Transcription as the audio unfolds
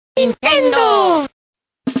Nintendo!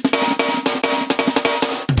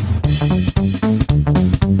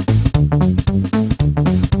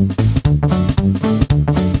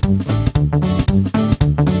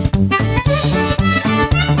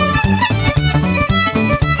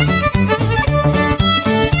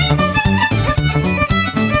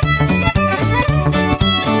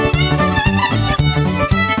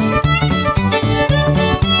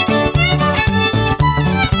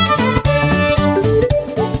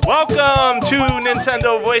 Welcome to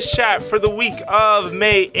Nintendo Voice Chat for the week of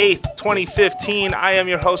May 8th, 2015. I am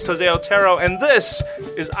your host, Jose Otero, and this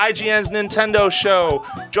is IGN's Nintendo Show.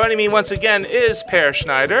 Joining me once again is Per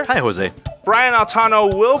Schneider. Hi, Jose. Brian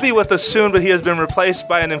Altano will be with us soon, but he has been replaced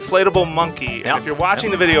by an inflatable monkey. And if you're watching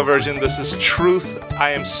the video version, this is truth I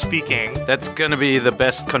am speaking. That's going to be the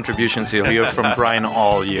best contributions you'll hear from Brian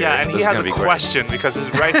all year. Yeah, and he has a question because his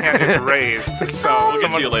right hand is raised. So we'll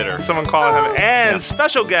get to you later. Someone calling him. And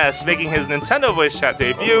special guest making his Nintendo Voice Chat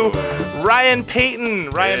debut, Ryan Payton.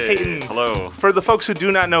 Ryan Payton. Hello. For the folks who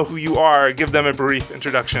do not know who you are, give them a brief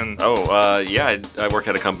introduction. I work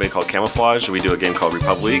at a company called Camouflage. We do a game called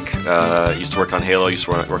Republic. Used to work on Halo, used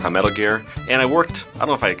to work on Metal Gear. And I don't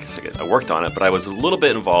know if I can say I worked on it, but I was a little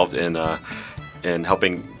bit involved in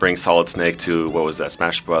helping bring Solid Snake to, what was that,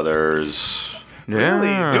 Smash Brothers... Really?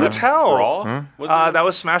 Do tell. Brawl? That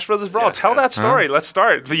was Smash Brothers Brawl. Yeah, tell that story. Let's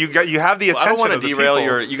start. You have the attention. I don't want to of the derail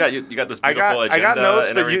people. You got this beautiful agenda I got notes,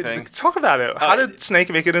 and but everything. Talk about it. How did Snake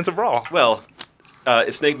make it into Brawl? Well,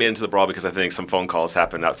 Snake made it into the Brawl because I think some phone calls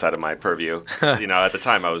happened outside of my purview. At the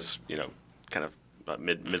time I was, kind of a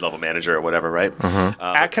mid-level manager or whatever, right?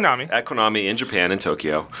 At Konami. At Konami in Japan, in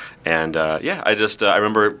Tokyo. And I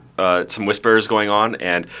remember some whispers going on,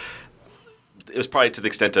 and it was probably to the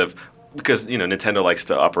extent of, because Nintendo likes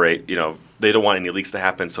to operate, they don't want any leaks to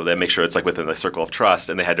happen, so they make sure it's like within the circle of trust.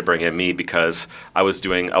 And they had to bring in me because I was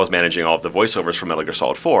managing all of the voiceovers for Metal Gear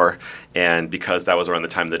Solid 4, and because that was around the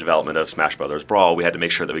time of the development of Smash Brothers Brawl, we had to make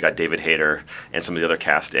sure that we got David Hayter and some of the other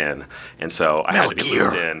cast in, and so I had to be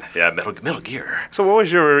looped in. Yeah, Metal Gear. So what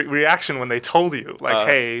was your reaction when they told you,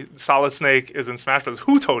 hey, Solid Snake is in Smash Brothers?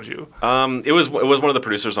 Who told you? It was one of the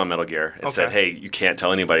producers on Metal Gear, and said, hey, you can't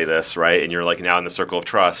tell anybody this, right? And you're like now in the circle of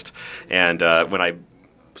trust. And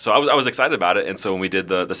So I was excited about it, and so when we did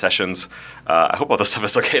the sessions, I hope all this stuff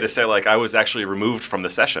is okay to say, I was actually removed from the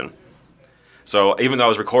session. So even though I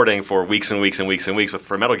was recording for weeks and weeks and weeks and weeks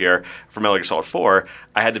for Metal Gear Solid 4,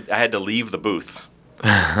 I had to leave the booth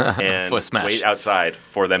and wait outside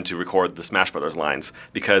for them to record the Smash Brothers lines,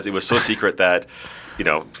 because it was so secret that,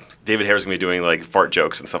 David Hayter's going to be doing fart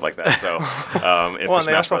jokes and stuff like that. So, and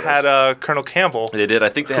they also had Colonel Campbell. They did. I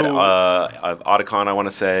think they had Otacon, I want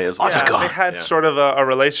to say, as well. Yeah, they had sort of a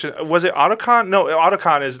relation. Was it Otacon? No,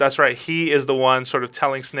 Otacon that's right. He is the one sort of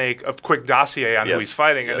telling Snake a quick dossier on who he's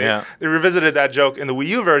fighting. And they revisited that joke in the Wii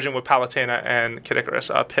U version with Palutena and Kid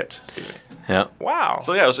Icarus. Pit. Yeah. Wow.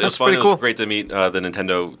 So it was fun. It cool. was great to meet the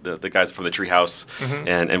Nintendo, the guys from the Treehouse,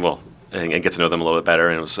 and get to know them a little bit better.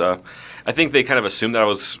 And it was, I think they kind of assumed that I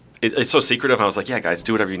was. It's so secretive, and I was like, yeah, guys,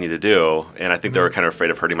 do whatever you need to do. And I think they were kind of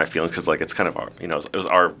afraid of hurting my feelings because, it's kind of our, it was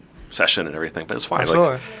our session and everything, but it's fine.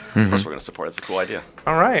 Absolutely. Of course we're going to support it. It's a cool idea.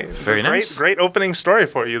 All right. Very nice. Great opening story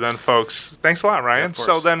for you then, folks. Thanks a lot, Ryan. Yeah,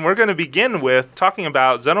 so then we're going to begin with talking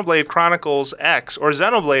about Xenoblade Chronicles X, or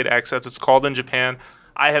Xenoblade X as it's called in Japan.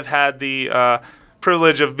 I have had the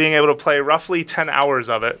privilege of being able to play roughly 10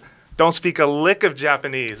 hours of it. Don't speak a lick of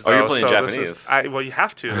Japanese, though. Oh, you're playing Japanese? You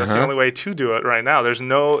have to. That's the only way to do it right now. There's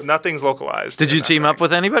nothing's localized. Did you team up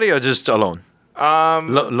with anybody or just alone?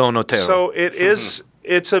 Lone Otero. So it is.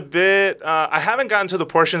 It's a bit. I haven't gotten to the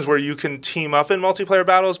portions where you can team up in multiplayer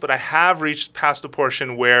battles, but I have reached past the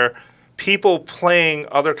portion where people playing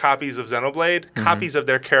other copies of Xenoblade, copies of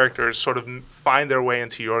their characters, sort of find their way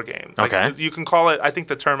into your game. Okay. You can call it. I think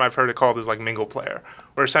the term I've heard it called is mingle player,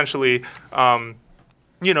 where essentially.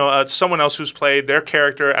 Someone else who's played their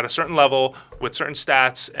character at a certain level with certain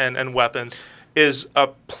stats and weapons is an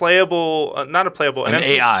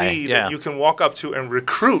NPC AI, that you can walk up to and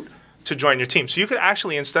recruit to join your team. So you could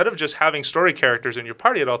actually, instead of just having story characters in your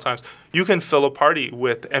party at all times, you can fill a party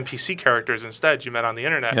with NPC characters instead you met on the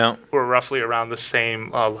internet who are roughly around the same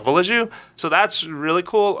level as you. So that's really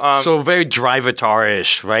cool. So very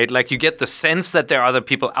Drivatar-ish, right? You get the sense that there are other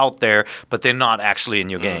people out there, but they're not actually in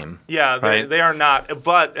your game. Yeah, they are not.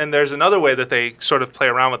 And there's another way that they sort of play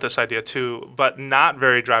around with this idea too, but not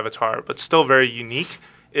very Drivatar, but still very unique,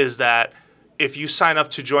 is that if you sign up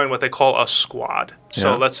to join what they call a squad.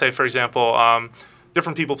 So let's say, for example,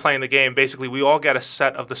 different people playing the game, basically we all get a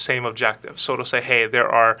set of the same objectives. So it'll say, hey, there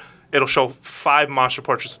are it'll show 5 monster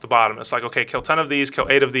portraits at the bottom. It's like, okay, kill 10 of these, kill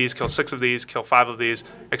 8 of these, kill 6 of these, kill 5 of these,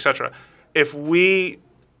 etc.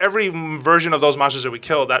 Every version of those monsters that we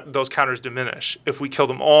kill, those counters diminish. If we kill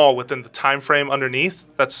them all within the time frame underneath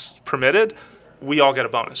that's permitted, we all get a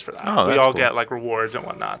bonus for that. We all get like rewards and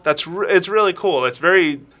whatnot. It's really cool. It's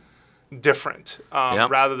very different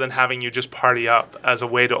rather than having you just party up as a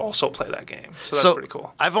way to also play that game. So that's pretty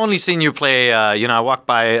cool. I've only seen you play, I walked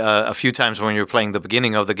by a few times when you were playing the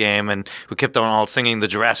beginning of the game, and we kept on all singing the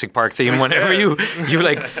Jurassic Park theme. Whenever you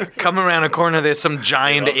like come around a corner, there's some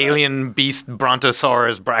giant alien beast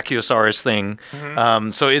brontosaurus, brachiosaurus thing.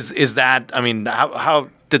 Mm-hmm. So is that, I mean, how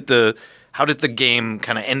did the game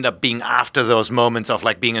kind of end up being after those moments of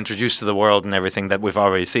like being introduced to the world and everything that we've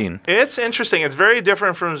already seen? It's interesting. It's very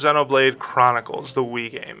different from Xenoblade Chronicles, the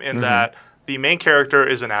Wii game, in that the main character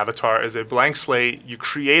is an avatar, is a blank slate. You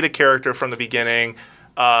create a character from the beginning,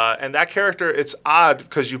 and that character, it's odd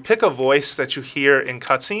because you pick a voice that you hear in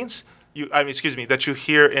cutscenes. That you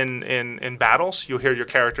hear in battles. You'll hear your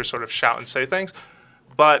character sort of shout and say things.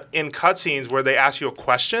 But in cutscenes where they ask you a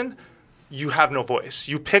question, you have no voice.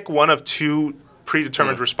 You pick one of 2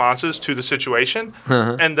 predetermined responses to the situation,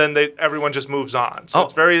 and then everyone just moves on. So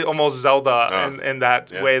it's very almost Zelda in that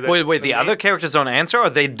way. That wait, the other characters don't answer, or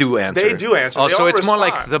they do answer? They do answer. Oh, so it's more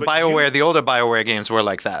like the the older BioWare games were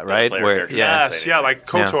like that, right? Like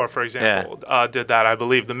KOTOR, for example, did that, I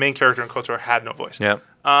believe. The main character in KOTOR had no voice. Yeah.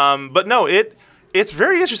 But no, it's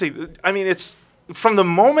very interesting. I mean, it's from the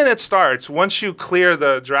moment it starts, once you clear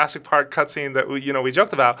the Jurassic Park cutscene that we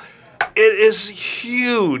joked about, it is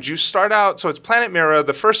huge. You start out, so it's Planet Mira.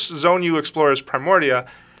 The first zone you explore is Primordia,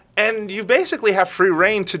 and you basically have free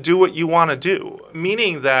reign to do what you want to do,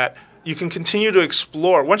 meaning that you can continue to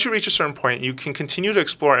explore. Once you reach a certain point, you can continue to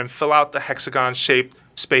explore and fill out the hexagon-shaped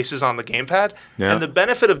spaces on the gamepad. Yeah. And the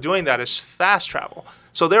benefit of doing that is fast travel.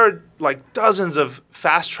 So there are like dozens of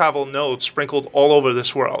fast travel nodes sprinkled all over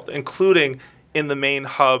this world, including in the main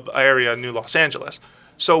hub area, New Los Angeles.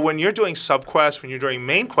 So when you're doing subquests, when you're doing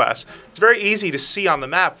main quests, it's very easy to see on the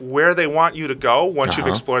map where they want you to go once you've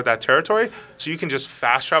explored that territory. So you can just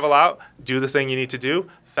fast travel out, do the thing you need to do,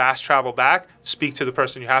 fast travel back, speak to the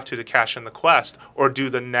person you have to cash in the quest, or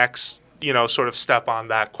do the next, sort of step on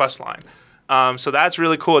that quest line. So that's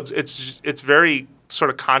really cool. It's very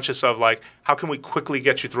sort of conscious of like, how can we quickly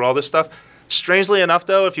get you through all this stuff? Strangely enough,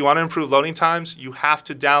 though, if you want to improve loading times, you have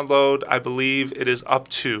to download, I believe it is up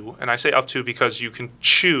to, and I say up to because you can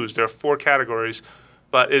choose, there are 4 categories,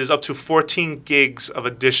 but it is up to 14 gigs of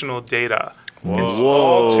additional data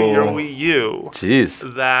installed to your Wii U.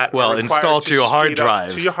 Jeez. That installed to your hard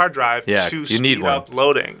drive. To your hard drive to speed up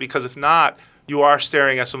loading, because if not, you are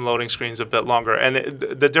staring at some loading screens a bit longer, and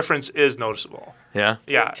the difference is noticeable. Yeah?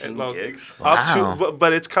 Yeah. 14 gigs? Up to,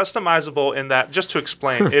 but it's customizable in that, just to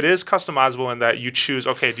explain, it is customizable in that you choose,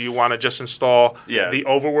 okay, do you want to just install the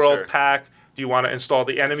overworld pack? Do you want to install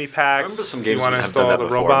the enemy pack? I remember some games that have done that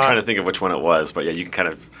before. I'm trying to think of which one it was, but you can kind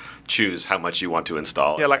of choose how much you want to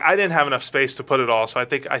install. Yeah, like I didn't have enough space to put it all, so I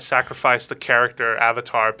think I sacrificed the character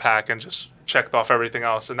avatar pack and just checked off everything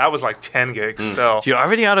else, and that was like 10 gigs still. You're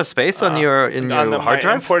already out of space on your hard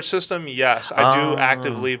drive? Import system, yes. I do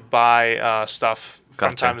actively buy stuff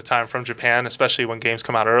from time to time from Japan, especially when games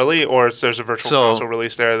come out early, or there's a Virtual Console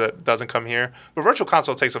release there that doesn't come here. But Virtual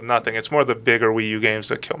Console takes up nothing. It's more the bigger Wii U games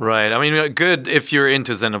that kill me. Right. I mean, good if you're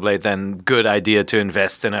into Xenoblade, then good idea to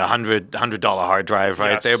invest in a $100 hard drive,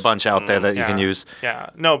 right? Yes. There are a bunch out there that you can use. Yeah.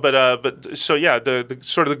 No, but so yeah, the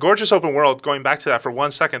sort of the gorgeous open world, going back to that for 1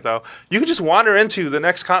 second though, you can just wander into the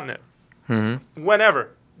next continent whenever.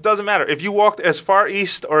 Doesn't matter. If you walked as far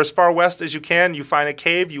east or as far west as you can, you find a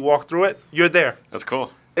cave, you walk through it, you're there. That's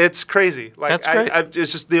cool. It's crazy. Like, That's great.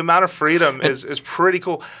 It's just the amount of freedom is pretty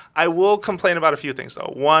cool. I will complain about a few things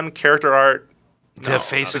though. One, character art. The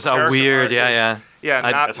faces are weird. Yeah.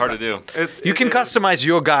 That's hard to do. You can customize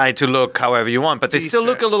your guy to look however you want, but they still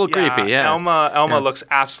look a little creepy. Yeah. Elma looks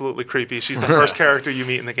absolutely creepy. She's the first character you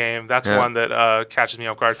meet in the game. That's one that catches me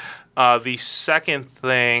off guard. The second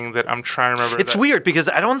thing that I'm trying to remember. It's weird because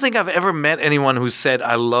I don't think I've ever met anyone who said,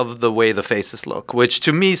 I love the way the faces look, which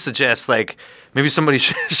to me suggests like maybe somebody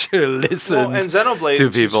should listen. Well, and Xenoblade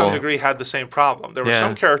to some degree had the same problem. There were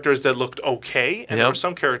some characters that looked okay, and there were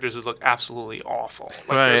some characters that looked absolutely awful.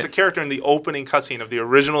 Like there's a character in the opening cutscene of the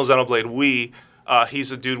original Xenoblade Wii.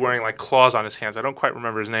 He's a dude wearing like claws on his hands. I don't quite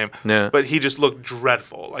remember his name, but he just looked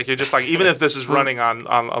dreadful. Like you're just like, even if this is running on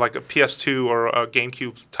like a PS2 or a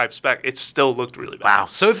GameCube type spec, it still looked really bad. Wow.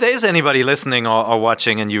 So if there's anybody listening or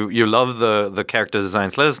watching and you love the character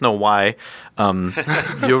designs, let us know why.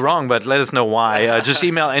 You're wrong, but let us know why. Just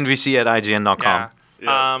email nvc@ign.com.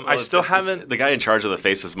 I still haven't. The guy in charge of the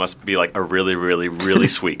faces must be like a really, really, really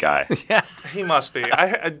sweet guy. Yeah. He must be.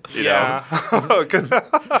 You Yeah.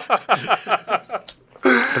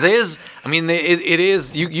 But there is, I mean, it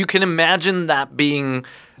is, you can imagine that being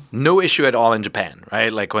no issue at all in Japan,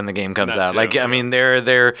 right? Like when the game comes That out. too, Like, yeah. I mean,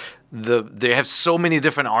 they have so many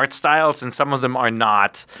different art styles, and some of them are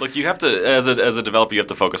not. Look, you have to, as a developer, you have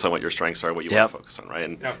to focus on what your strengths are, what you Yep. want to focus on, right?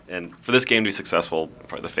 And Yep. and for this game to be successful,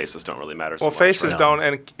 probably the faces don't really matter. So Well, much, faces right? don't,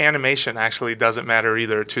 and animation actually doesn't matter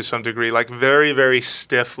either to some degree. Like very, very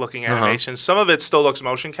stiff looking animations. Some of it still looks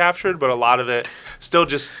motion captured, but a lot of it still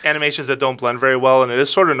just animations that don't blend very well, and it is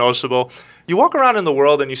sort of noticeable. You walk around in the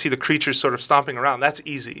world and you see the creatures sort of stomping around. That's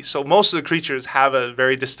easy. So most of the creatures have a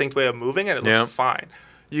very distinct way of moving, and it looks Yep. fine.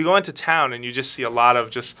 You go into town and you just see a lot of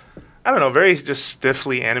just, I don't know, very just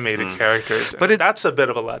stiffly animated characters. But And that's a bit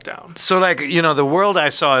of a letdown. So, like, the world I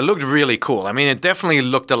saw, it looked really cool. I mean, it definitely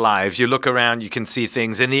looked alive. You look around, you can see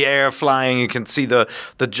things in the air flying, you can see the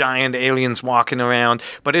giant aliens walking around.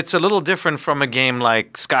 But it's a little different from a game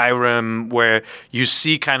like Skyrim, where you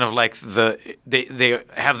see kind of like they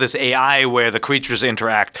have this AI where the creatures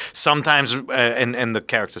interact. Sometimes, and the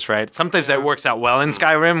characters, right? Sometimes that works out well in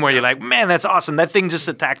Skyrim, where you're like, man, that's awesome. That thing just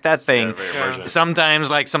attacked that thing. Yeah, very Yeah. emergent. Sometimes,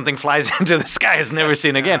 like, something flies into the sky is never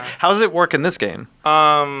seen again. How does it work in this game?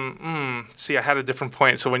 See, I had a different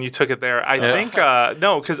point. So when you took it there, I think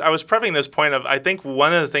no, because I was prepping this point of I think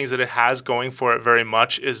one of the things that it has going for it very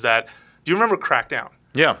much is that. Do you remember Crackdown?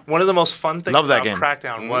 Yeah. One of the most fun things Love that about game.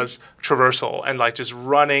 Crackdown was traversal and like just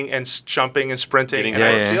running and jumping and sprinting. Getting And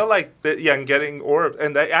Yeah, I feel like and getting orb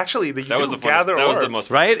and actually you That was do the funnest- gather that was the orbs.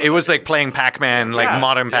 most Right? It was like playing Pac-Man, like Yeah.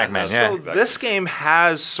 modern Yeah. Pac-Man. So Yeah. So Exactly. this game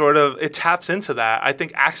has sort of it taps into that I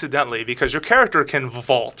think accidentally because your character can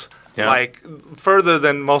vault Yeah. like further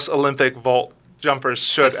than most Olympic vault jumpers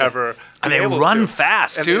should ever. And be they able run to.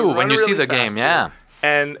 fast, And they too, when run you see really the fast, game, too. yeah.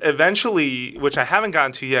 And eventually, which I haven't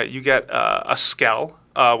gotten to yet, you get a Skell,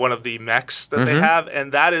 one of the mechs that they have,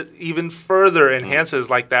 and that is even further enhances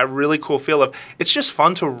like that really cool feel of it's just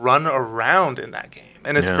fun to run around in that game,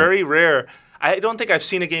 and it's Yeah. very rare. I don't think I've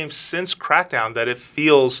seen a game since Crackdown that it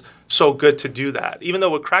feels so good to do that. Even though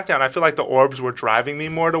with Crackdown, I feel like the orbs were driving me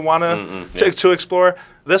more to want to explore.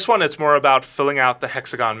 This one, it's more about filling out the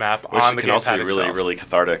hexagon map Which on the can gamepad also be really, itself. really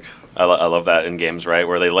cathartic. I love that in games, right,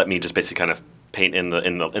 where they let me just basically kind of paint in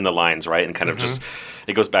the lines, right, and kind of just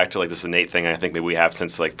it goes back to like this innate thing I think maybe we have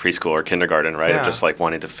since like preschool or kindergarten, right, Yeah. of just like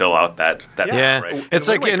wanting to fill out that Yeah. map, right? It's And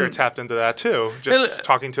like Wind Waker in- tapped into that too. Just It-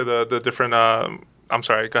 talking to the different. I'm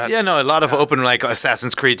sorry. Go ahead. Yeah, no, a lot of open, like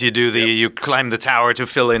Assassin's Creed, you climb the tower to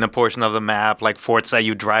fill in a portion of the map. Like Forza,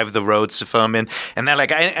 you drive the roads to fill them in. And then, like,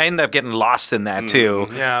 I end up getting lost in that, too.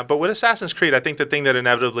 Yeah, but with Assassin's Creed, I think the thing that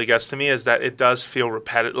inevitably gets to me is that it does feel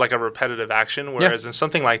like a repetitive action, whereas in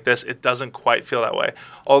something like this, it doesn't quite feel that way.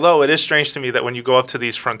 Although it is strange to me that when you go up to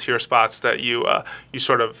these frontier spots, that you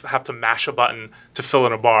sort of have to mash a button to fill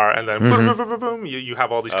in a bar, and then boom, boom, boom, boom, boom, you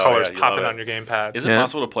have all these colors yeah, you popping love on it. your gamepad. Is it Yeah.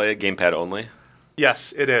 possible to play it gamepad only?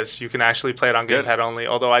 Yes, it is. You can actually play it on Good. gamepad only.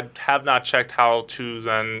 Although I have not checked how to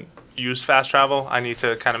then use fast travel. I need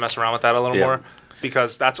to kind of mess around with that a little Yeah. more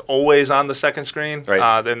because that's always on the second screen.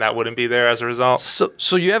 Right. Then that wouldn't be there as a result.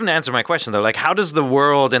 So you haven't answered my question, though. Like, how does the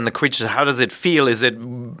world and the creatures, how does it feel? Is it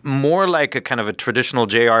more like a kind of a traditional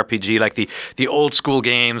JRPG, like the old school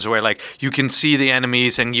games where, like, you can see the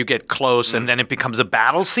enemies and you get close and then it becomes a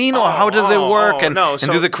battle scene? Or how does it work? And no. do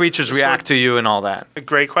So- the creatures so- react to you and all that? A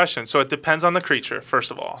great question. So it depends on the creature,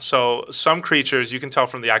 first of all. So some creatures you can tell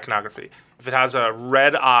from the iconography. If it has a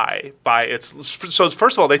red eye by its... So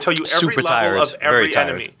first of all, they tell you every Super level tired, of very every tired.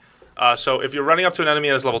 enemy. So if you're running up to an enemy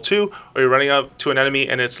and it's level 2, or you're running up to an enemy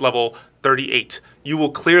and it's level 38, you will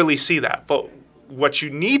clearly see that. But what you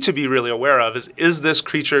need to be really aware of is this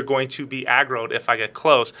creature going to be aggroed if I get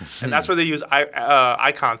close? And that's where they use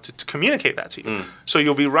icons to communicate that to you. So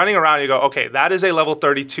you'll be running around and you go, okay, that is a level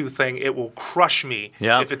 32 thing. It will crush me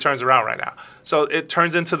Yeah. if it turns around right now. So it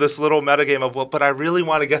turns into this little metagame of, well, but I really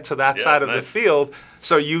want to get to that side of the nice. field.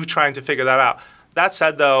 So you trying to figure that out. That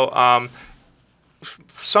said, though,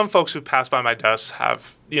 some folks who pass by my desk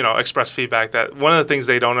have, expressed feedback that one of the things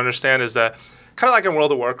they don't understand is that kind of like in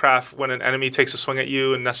World of Warcraft, when an enemy takes a swing at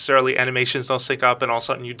you and necessarily animations don't sync up and all of a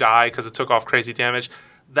sudden you die because it took off crazy damage,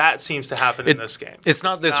 that seems to happen in this game. It's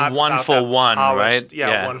not this not one about for that one, polished- right?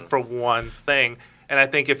 Yeah, one for one thing. And I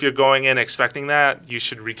think if you're going in expecting that, you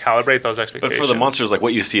should recalibrate those But expectations. for the monsters, like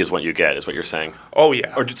what you see is what you get, is what you're saying. Oh,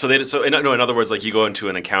 yeah. In other words, like you go into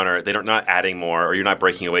an encounter, they're not adding more, or you're not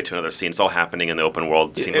breaking away to another scene. It's all happening in the open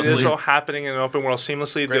world seamlessly. It is all happening in an open world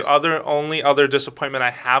seamlessly. Great. The only other disappointment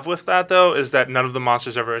I have with that, though, is that none of the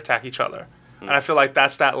monsters ever attack each other. And I feel like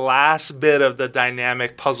that's that last bit of the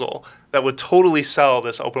dynamic puzzle that would totally sell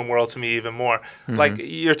this open world to me even more. Like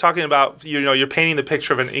you're talking about, you're painting the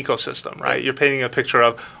picture of an ecosystem, right? You're painting a picture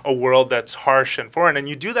of a world that's harsh and foreign, and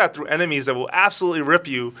you do that through enemies that will absolutely rip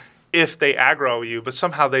you if they aggro you, but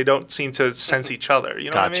somehow they don't seem to sense each other. You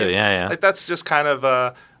know what I mean? Yeah. Like that's just kind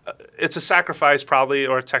of it's a sacrifice probably,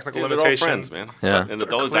 or a technical limitation. They're all friends, man. Yeah. And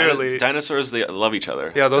those Clearly- dinosaurs, they love each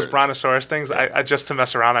other. Yeah, those They're- brontosaurus things. I just to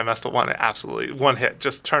mess around, I messed with one. Absolutely, one hit.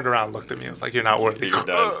 Just turned around, and looked at me. It was like, "You're not worthy." You're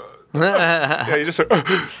done. Yeah, you just. So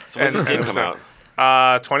when does this game come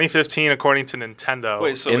out? 2015, according to Nintendo.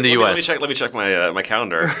 Wait, so In the let me US. check. Let me check my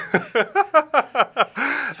calendar.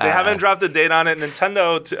 They haven't dropped a date on it.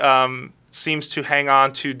 Nintendo seems to hang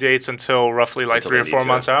on to dates until roughly like Until 3 or they 4 need to,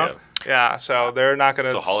 months out. yeah. Yeah, so they're not going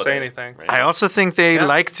It's a to holiday, say anything. right? I also think they Yeah.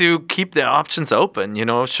 like to keep their options open.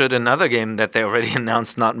 Should another game that they already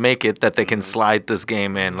announced not make it, that they can slide this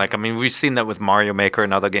game in. Like, I mean, we've seen that with Mario Maker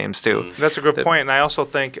and other games too. That's a good point. And I also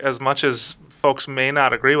think, as much as folks may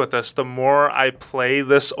not agree with this, the more I play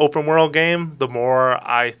this open world game, the more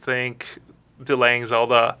I think delaying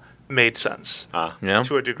Zelda made sense Yeah.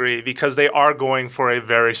 to a degree, because they are going for a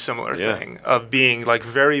very similar Yeah. thing of being like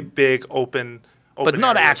very big open But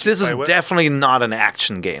not areas act. you This is play with. definitely not an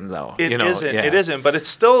action game, though. It isn't. Yeah. It isn't. But it's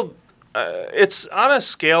still. It's on a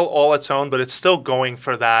scale all its own. But it's still going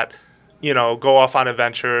for that. Go off on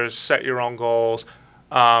adventures, set your own goals,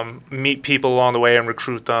 meet people along the way and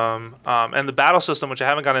recruit them. And the battle system, which I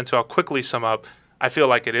haven't got into, I'll quickly sum up. I feel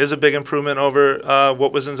like it is a big improvement over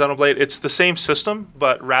what was in Xenoblade. It's the same system,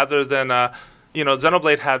 but rather than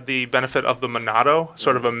Xenoblade had the benefit of the Monado,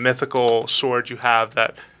 sort of a mythical sword you have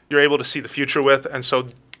that you're able to see the future with, and so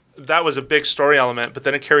that was a big story element. But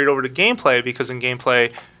then it carried over to gameplay, because in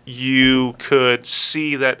gameplay you could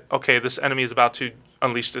see that, okay, this enemy is about to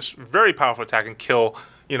unleash this very powerful attack and kill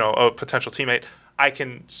a potential teammate. I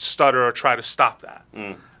can stutter or try to stop that.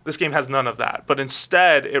 This game has none of that, but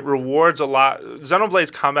instead it rewards a lot.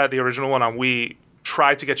 Xenoblade's Combat, the original one on Wii,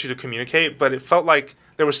 tried to get you to communicate, but it felt like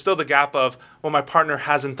there was still the gap of, well, my partner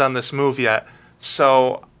hasn't done this move yet,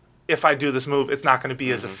 so if I do this move, it's not going to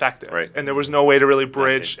be as effective. Right. And there was no way to really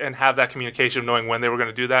bridge and have that communication of knowing when they were going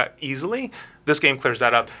to do that easily. This game clears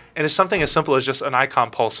that up. And it's something as simple as just an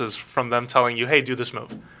icon pulses from them telling you, hey, do this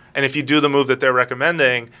move. And if you do the move that they're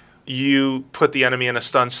recommending, you put the enemy in a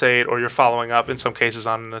stun state, or you're following up in some cases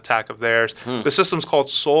on an attack of theirs. The system's called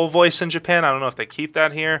Soul Voice in Japan. I don't know if they keep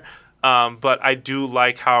that here, but I do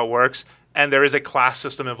like how it works. And there is a class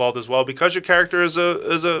system involved as well. Because your character is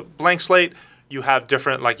a blank slate, you have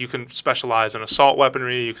different, like you can specialize in assault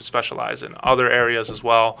weaponry, you can specialize in other areas as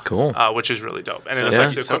well. Cool. Which is really dope. And it Yeah.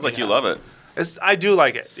 affects the Sounds like equipment you have. love it. I do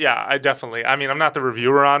like it. Yeah, I definitely. I mean, I'm not the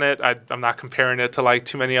reviewer on it. I'm not comparing it to like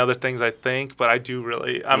too many other things, I think, but I do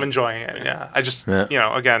really. I'm enjoying it. Yeah. I just,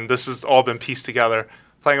 again, this has all been pieced together.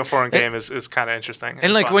 Playing a foreign game is kind of interesting.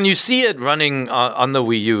 And like fun. when you see it running on the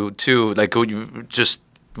Wii U too, like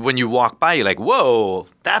when you walk by, you're like, whoa,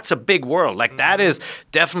 that's a big world. Like that is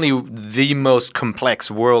definitely the most complex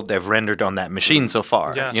world they've rendered on that machine so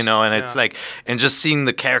far. Yes, And it's like, and just seeing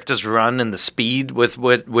the characters run and the speed with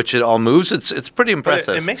which it all moves, it's pretty But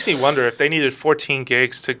impressive. it makes me wonder if they needed 14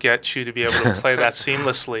 gigs to get you to be able to play that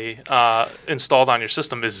seamlessly installed on your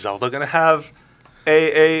system. Is Zelda going to have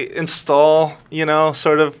a install,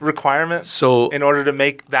 sort of requirement So- in order to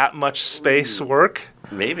make that much space work?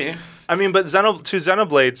 Maybe. I mean, but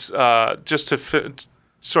Xenoblades, just to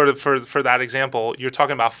sort of for that example, you're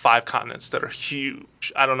talking about 5 continents that are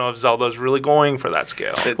huge. I don't know if Zelda's really going for that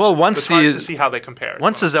scale. Well, once it's hard the- to see how they compare.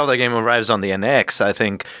 Once the Zelda game arrives on the NX, I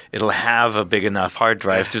think it'll have a big enough hard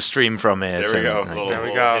drive to stream from it. There we go. and, There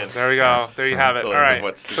we go. There we go. There you have it. All Little right.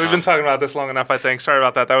 what's to So we've been come. talking about this long enough, I think. Sorry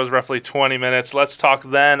about that. That was roughly 20 minutes. Let's talk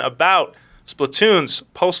then about Splatoon's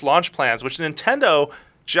post-launch plans, which Nintendo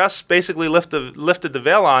just basically lifted the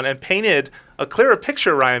veil on and painted a clearer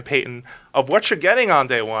picture, Ryan Payton, of what you're getting on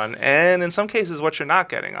day one, and in some cases what you're not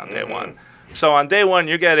getting on day one. So on day one,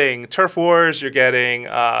 you're getting Turf Wars, you're getting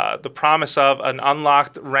the promise of an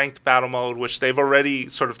unlocked ranked battle mode, which they've already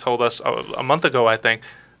sort of told us a month ago, I think,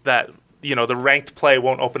 that the ranked play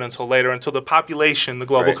won't open until later, until the population, the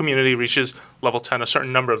global Right. community reaches level 10. A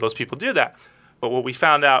certain number of those people do that. But what we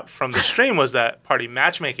found out from the stream was that party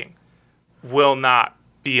matchmaking will not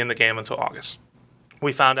be in the game until August.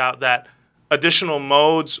 We found out that additional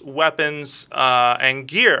modes, weapons, and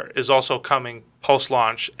gear is also coming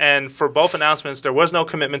post-launch. And for both announcements, there was no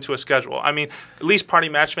commitment to a schedule. I mean, at least party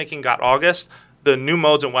matchmaking got August. The new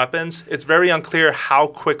modes and weapons, it's very unclear how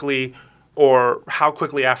quickly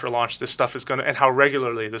after launch this stuff is going to, and how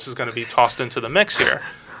regularly this is going to be tossed into the mix here.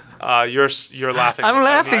 You're laughing. I'm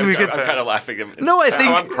laughing because I'm kind of laughing. No, I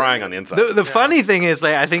think I'm crying on the inside. The funny thing is,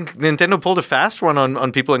 like, I think Nintendo pulled a fast one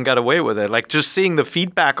on people and got away with it. Like, just seeing the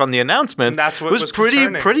feedback on the announcement That's what was pretty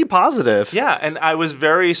concerning. pretty positive. Yeah, and I was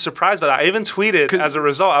very surprised by that. I even tweeted as a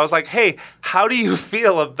result. I was like, "Hey, how do you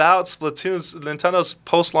feel about Nintendo's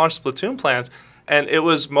post-launch Splatoon plans?" And it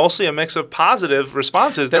was mostly a mix of positive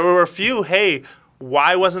responses. There were a few, "Hey,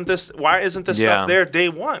 why isn't this stuff there day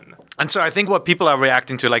one?" And so I think what people are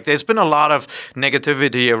reacting to, like, there's been a lot of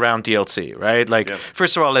negativity around DLC, right? Like,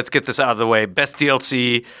 first of all, let's get this out of the way. Best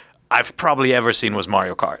DLC I've probably ever seen was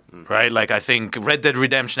Mario Kart, right? Like, I think Red Dead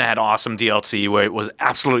Redemption had awesome DLC where it was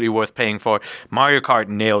absolutely worth paying for. Mario Kart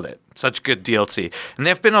nailed it. Such good DLC. And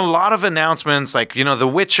there have been a lot of announcements, like, The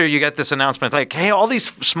Witcher, you get this announcement, like, hey, all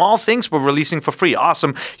these small things we're releasing for free.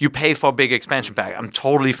 Awesome. You pay for a big expansion pack. I'm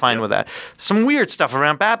totally fine with that. Some weird stuff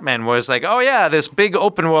around Batman where it's like, oh, yeah, this big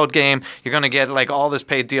open world game, you're going to get, like, all this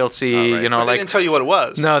paid DLC, But they didn't tell you what it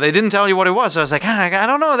was. No, they didn't tell you what it was. So I was like, I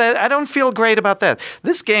don't know. I don't feel great about that.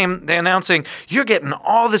 This game, they're announcing, you're getting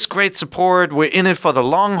all this great support. We're in it for the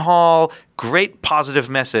long haul. Great positive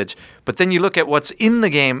message. But then you look at what's in the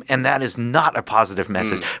game, and that is not a positive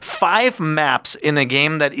message. 5 maps in a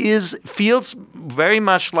game that feels very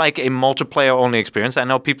much like a multiplayer-only experience. I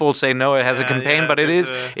know people say, no, it has a campaign, but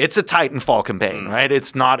it's a Titanfall campaign, right?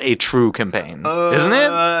 It's not a true campaign, isn't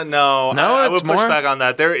it? No, I would push more? back on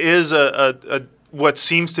that. There is a what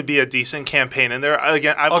seems to be a decent campaign in there.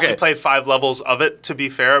 Again, I've only played 5 levels of it, to be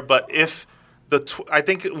fair, but if I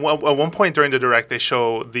think at one point during the Direct, they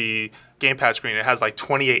show the gamepad screen. It has like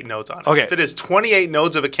 28 nodes on it. Okay. If it is 28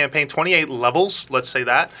 nodes of a campaign, 28 levels, let's say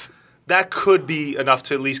that could be enough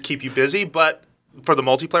to at least keep you busy, but for the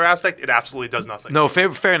multiplayer aspect, it absolutely does nothing. No,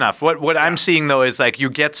 fair enough. What I'm seeing, though, is like you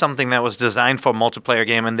get something that was designed for a multiplayer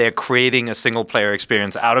game, and they're creating a single-player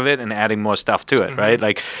experience out of it and adding more stuff to it, right?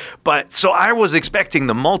 Like, but so I was expecting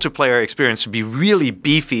the multiplayer experience to be really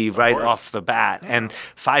beefy right off the bat, and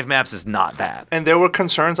 5 maps is not that. And there were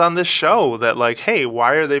concerns on this show that, like, hey,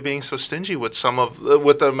 why are they being so stingy with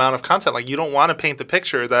with the amount of content? Like, you don't want to paint the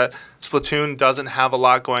picture that Splatoon doesn't have a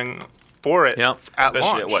lot going for it at especially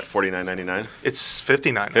launch. at what, $49.99? It's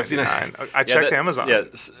 $59.99. I checked Amazon. Yeah,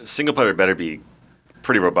 single player better be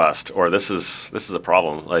pretty robust, or this is a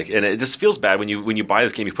problem. Like, and it just feels bad when you buy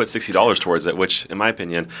this game, you put $60 towards it, which, in my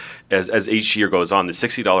opinion, as each year goes on, the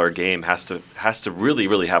 $60 game has to really,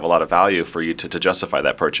 really have a lot of value for you to justify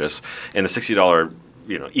that purchase. And the $60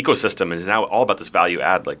 ecosystem is now all about this value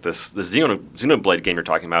add, like this Xenoblade game you're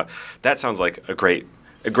talking about. That sounds like a great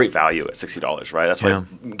value at $60, right? That's why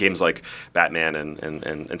games like Batman and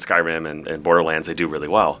Skyrim and Borderlands, they do really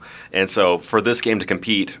well. And so for this game to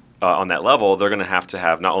compete on that level, they're going to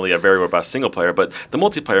have not only a very robust single player, but the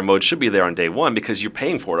multiplayer mode should be there on day one because you're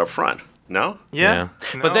paying for it up front. No? Yeah.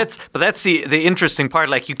 No. But that's the interesting part.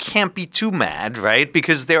 Like, you can't be too mad, right?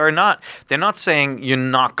 Because they're not saying you're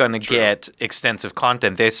not going to get extensive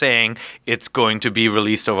content. They're saying it's going to be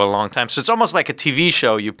released over a long time. So it's almost like a TV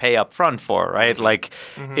show you pay up front for, right? Like,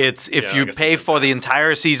 it's if you pay for the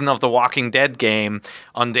entire season of the Walking Dead game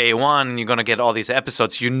on day one, you're going to get all these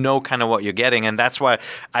episodes. You know kind of what you're getting. And that's why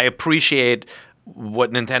I appreciate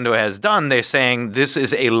what Nintendo has done. They're saying this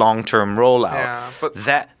is a long-term rollout. Yeah, but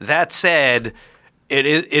that said, it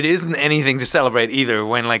isn't anything to celebrate either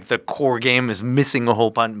when, like, the core game is missing a whole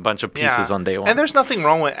bunch of pieces on day one. And there's nothing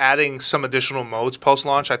wrong with adding some additional modes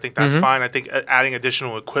post-launch. I think that's fine. I think adding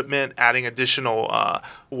additional equipment, adding additional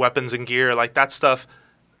weapons and gear, like that stuff,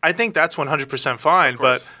 I think that's 100% fine.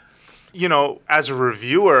 But as a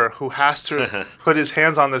reviewer who has to put his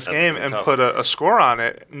hands on this game and put a score on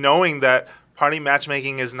it, knowing that party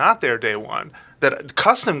matchmaking is not there day one, that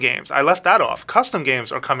custom games, I left that off. Custom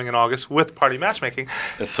games are coming in August with party matchmatching.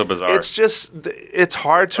 It's so bizarre. It's just, it's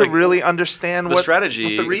hard to really understand the what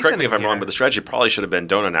strategy. what the Correct me if I'm reasoning wrong, but the strategy probably should have been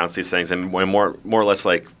don't announce these things, and when more or less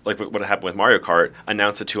like what happened with Mario Kart,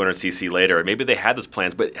 announce a 200cc later. Maybe they had those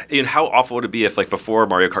plans, but how awful would it be if, like, before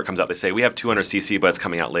Mario Kart comes out, they say we have 200cc, but it's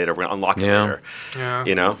coming out later. We're gonna unlock it later. Yeah.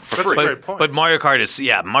 For That's free. a great point. But Mario Kart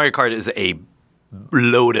is a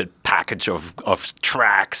loaded package of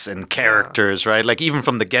tracks and characters, right? Like, even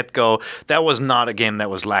from the get-go, that was not a game that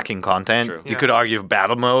was lacking content. True. You could argue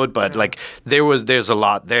battle mode, but like there's a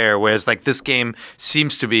lot there. Whereas, like, this game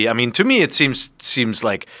seems to be, I mean, to me it seems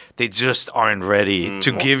like they just aren't ready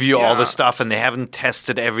to give you all the stuff, and they haven't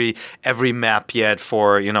tested every map yet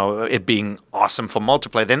for it being awesome for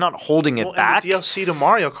multiplayer. They're not holding it back. And the DLC to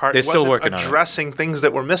Mario Kart They're still wasn't working on it. addressing things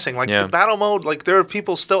that were missing. Like the battle mode, like there are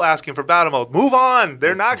people still asking for battle mode. Move on.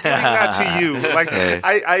 They're not getting that to you. Like,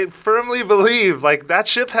 I firmly believe, like, that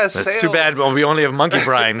ship has sailed. That's too bad. Well, we only have Monkey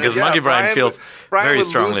Brian, because Monkey Brian feels very would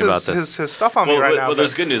strongly lose about this. His stuff on me right now. Well,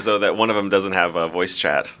 there's good news, though, that one of them doesn't have voice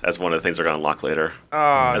chat as one of the things they're going to unlock later.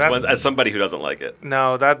 As somebody who doesn't like it.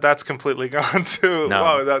 No, that's completely gone, too. No.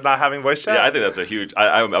 Whoa, not having voice chat? Yeah, I think that's a huge...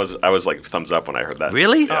 I was like thumbs up when I heard that.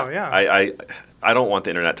 Really? Oh, yeah. I don't want the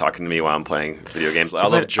internet talking to me while I'm playing video games. I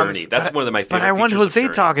love Journey. That's one of my favorite But I want features of Jose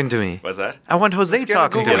Journey. talking to me. What's that? I want Jose get a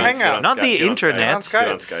talking to Google me. Hangout. Not the Get on internet. Get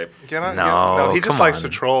on Get on Skype. No, he just come likes on. to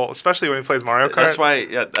troll, especially when he plays Mario Kart. That's why.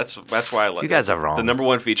 Yeah, that's why I like. You guys are wrong. The number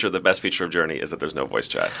one feature, the best feature of Journey, is that there's no voice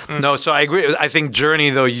chat. No, so I agree. I think Journey,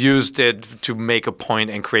 though, used it to make a point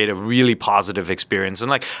and create a really positive experience. And,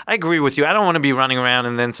 like, I agree with you. I don't want to be running around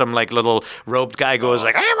and then some, like, little robed guy goes,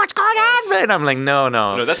 like, hey, what's going on, man? I'm like, no.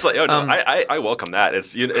 No, that's like, I welcome that.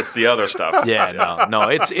 It's the other stuff. Yeah, no.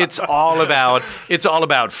 It's all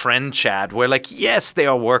about friend chat. Where, like, yes, there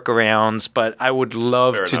are workarounds, but I would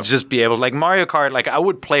love Fair to enough. just be able, like Mario Kart. Like, I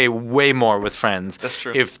would play way more with friends. That's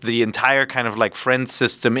true. If the entire kind of like friend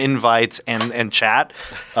system, invites and chat,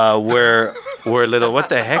 were little. What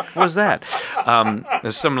the heck was that?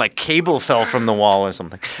 There's some like cable fell from the wall or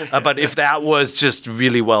something. But if that was just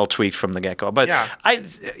really well tweaked from the get-go. But Yeah. I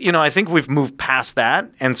think we've moved past that,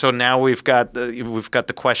 and so now we've got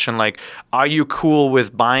the question, like, are you cool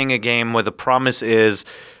with buying a game where the promise is,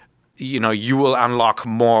 you will unlock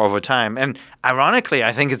more over time? And ironically,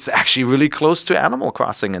 I think it's actually really close to Animal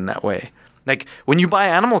Crossing in that way. Like, when you buy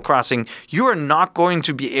Animal Crossing, you are not going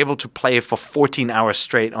to be able to play for 14 hours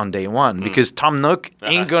straight on day one because Tom Nook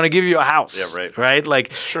ain't going to give you a house. Yeah, right. Right? Like,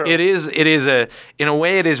 True. it is in a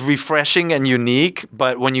way, it is refreshing and unique,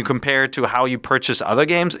 but when you compare it to how you purchase other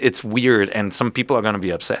games, it's weird, and some people are going to be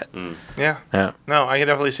upset. Yeah. Yeah. No, I can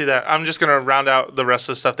definitely see that. I'm just going to round out the rest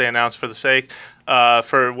of the stuff they announced for the sake.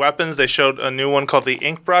 For weapons, they showed a new one called the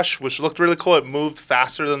Ink Brush, which looked really cool. It moved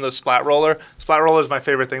faster than the Splat Roller. Splat Roller is my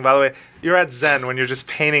favorite thing. By the way, you're at Zen when you're just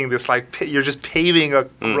painting this, like, you're just paving a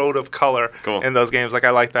road of color Cool. in those games. Like, I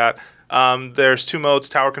like that. There's two modes,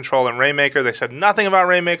 Tower Control and Rainmaker. They said nothing about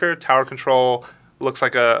Rainmaker. Tower Control looks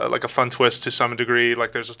like a fun twist to some degree.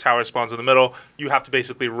 Like, there's a tower spawns in the middle. You have to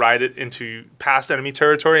basically ride it into past enemy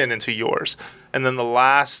territory and into yours. And then the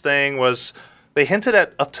last thing was they hinted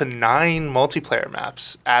at up to 9 multiplayer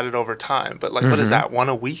maps added over time. But, like, what is that? One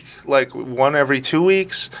a week? Like, one every 2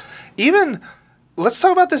 weeks? Even, let's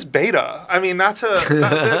talk about this beta. I mean, there's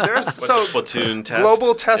so Splatoon test.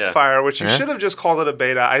 global test Yeah. fire, which you should have just called it a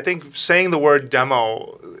beta. I think saying the word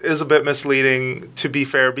demo is a bit misleading, to be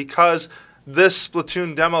fair, because this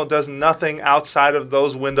Splatoon demo does nothing outside of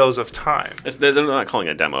those windows of time. They're not calling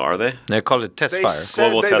it a demo, are they? They call it test They fire. said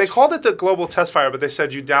Global they test- called it the global test fire, but they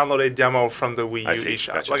said you download a demo from the Wii I U see.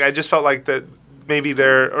 eShop. Gotcha. Like, I just felt like that maybe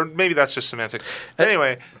maybe that's just semantics.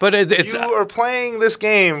 Anyway, But it's you are playing this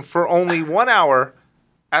game for only 1 hour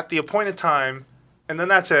at the appointed time, and then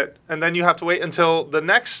that's it. And then you have to wait until the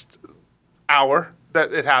next hour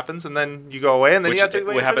that it happens, and then you go away, and then you have to wait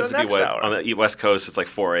what for happens the to next be hour. on the West Coast, it's like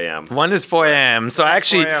 4 a.m. one is 4 a.m. So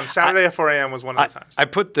actually, 4 a.m. Saturday at 4 a.m. was one of the times. I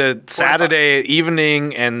put the Saturday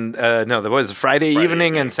evening and no, there was Friday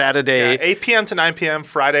evening and Saturday. 8 p.m. to 9 p.m.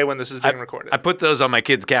 Friday when this is being recorded. I put those on my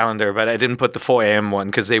kids' calendar, but I didn't put the 4 a.m. one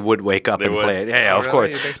because they would wake up and would? play it. Yeah, Oh, of really?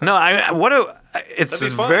 course. You think so? No, it's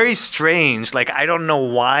That'd be fun. very strange. Like, I don't know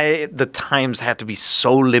why the times had to be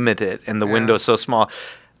so limited and the window so small.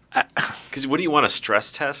 Because what do you want to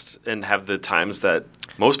stress test and have the times that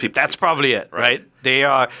most people? That's probably it, right?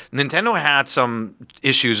 Nintendo had some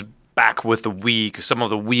issues back with the Wii, some of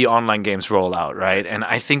the Wii online games rollout, right? And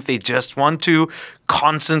I think they just want to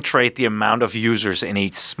concentrate the amount of users in a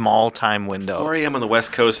small time window. 4 a.m. on the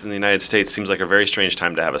West Coast in the United States seems like a very strange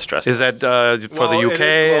time to have a stress Is test. that for the UK? It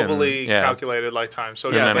is globally and, yeah. calculated like time.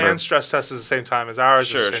 So Yeah. Japan stress test is the same time as ours.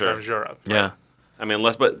 Sure, it's the same sure. time as Europe. Yeah. I mean,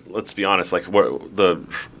 let's be honest. Like,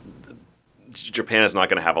 Japan is not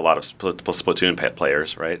going to have a lot of Splatoon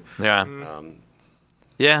players, right? Yeah. Mm.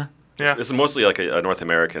 Yeah. Yeah. It's mostly like a North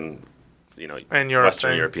American, And Europe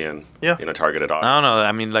Western thing. European, Yeah. targeted I audience. don't know.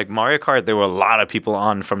 I mean, like Mario Kart, there were a lot of people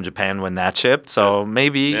on from Japan when that shipped. So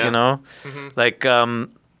maybe, Yeah. like,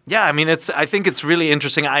 yeah, I mean, I think it's really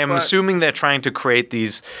interesting. I am But- assuming they're trying to create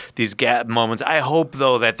these gap moments. I hope,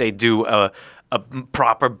 though, that they do a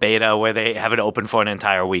proper beta where they have it open for an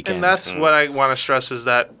entire weekend. And that's what I want to stress is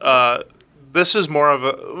that this is more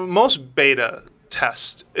of most beta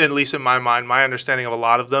tests, at least in my mind, my understanding of a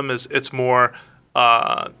lot of them is it's more,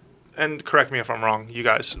 and correct me if I'm wrong, you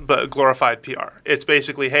guys, but glorified PR. It's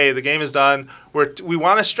basically, hey, the game is done. We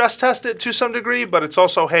want to stress test it to some degree, but it's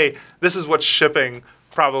also, hey, this is what's shipping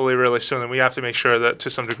probably really soon, and we have to make sure that to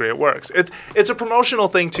some degree it works. It's a promotional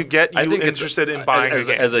thing to get you interested in buying a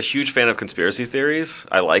game. As a huge fan of conspiracy theories,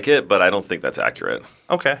 I like it, but I don't think that's accurate.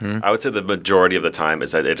 Okay. I would say the majority of the time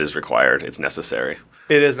is that it is required. It's necessary.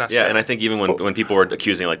 It is necessary. Yeah, and I think even when people were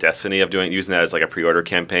accusing like Destiny of using that as like a pre-order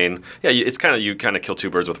campaign, it's you kind of kill two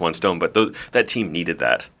birds with one stone. But that team needed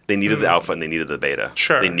that. They needed the alpha and they needed the beta.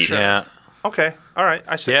 Sure. They needed Yeah. Okay. All right.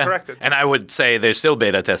 I stand corrected. And I would say they're still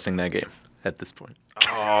beta testing that game at this point.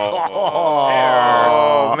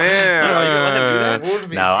 Oh man. No, you gonna let them do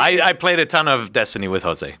that? No, I played a ton of Destiny with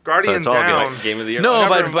Jose. Guardian so it's all down. good. Game of the year. No,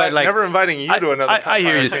 Never but like never inviting you to another. I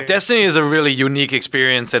hear you. team. Destiny is a really unique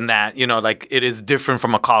experience in that, like it is different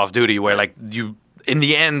from a Call of Duty where like you in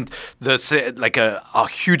the end a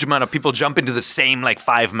huge amount of people jump into the same like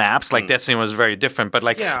 5 maps. Like Destiny was very different, but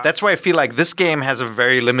that's why I feel like this game has a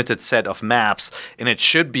very limited set of maps and it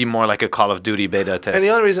should be more like a Call of Duty beta test. And the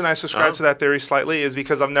only reason I subscribe to that theory slightly is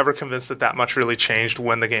because I'm never convinced that much really changed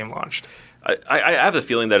when the game launched. I have the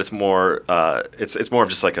feeling that it's more it's more of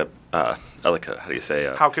just like a how do you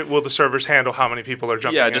say Will the servers handle how many people are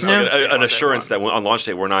jumping? Yeah, just in like an assurance that on launch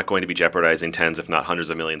day we're not going to be jeopardizing tens, if not hundreds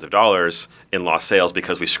of millions of dollars in lost sales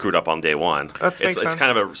because we screwed up on day one. It's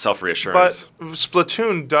kind of a self-reassurance. But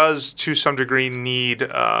Splatoon does, to some degree, need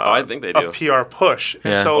I think they do. a PR push.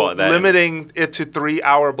 Yeah. And so Well, limiting it to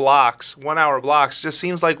 3-hour blocks, 1-hour blocks, just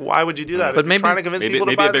seems like, why would you do that? But if you're maybe- trying to convince people to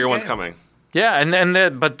maybe buy a bigger this one's game. coming. Yeah,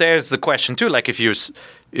 but there's the question too. Like if you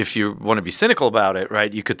want to be cynical about it,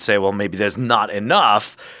 right? You could say, well, maybe there's not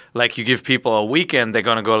enough. Like you give people a weekend, they're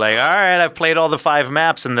gonna go like, all right, I've played all the 5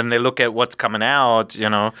 maps, and then they look at what's coming out.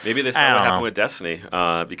 Maybe they saw what happened with Destiny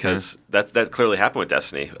because that clearly happened with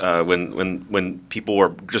Destiny when people were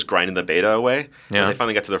just grinding the beta away. When they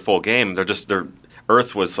finally got to their full game, their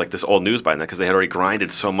Earth was like this old news by then because they had already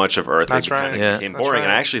grinded so much of Earth. That's it right. became boring,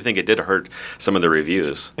 and I actually think it did hurt some of the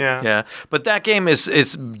reviews. Yeah. But that game is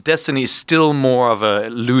Destiny is still more of a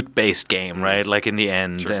loot-based game, right? Like in the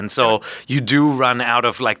end, and so you do run out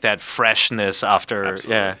of like that freshness after.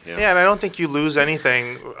 Absolutely. Yeah, and I don't think you lose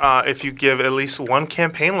anything if you give at least one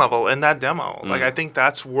campaign level in that demo. Like I think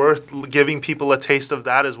that's worth giving people a taste of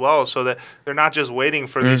that as well, so that they're not just waiting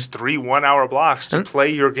for these 3 1-hour blocks to play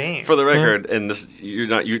your game. For the record, and this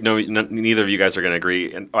neither of you guys are going to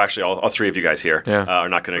agree, and actually all 3 of you guys here are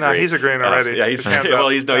not going to agree. No, he's agreeing already. He's Hands well,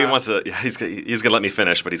 up. he wants to. He's going to let me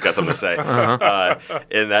finish, but he's got something to say.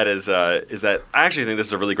 And that is that I actually think this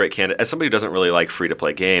is a really great candidate. As somebody who doesn't really like free to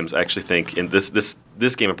play games, I actually think in this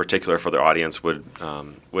game in particular for their audience would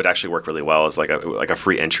actually work really well as like a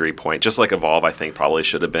free entry point, just like Evolve. I think probably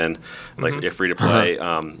should have been like a free to play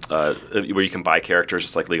where you can buy characters,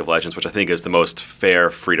 just like League of Legends, which I think is the most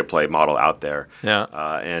fair free to play model out there. Yeah.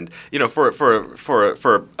 And for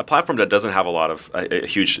a platform that doesn't have a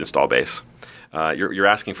huge install base, you're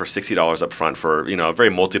asking for $60 up front for a very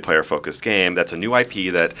multiplayer focused game. That's a new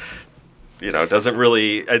IP that doesn't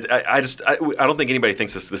really. I don't think anybody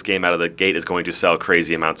thinks this game out of the gate is going to sell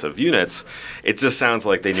crazy amounts of units. It just sounds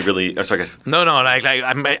like they really. Oh, sorry. No.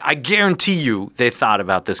 I guarantee you they thought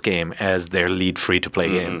about this game as their lead free-to-play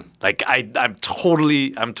game. Like I'm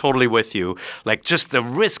totally with you. Like just the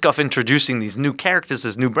risk of introducing these new characters,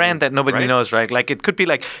 this new brand that nobody knows, right? Like it could be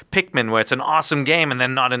like Pikmin, where it's an awesome game and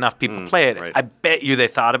then not enough people play it. Right. I bet you they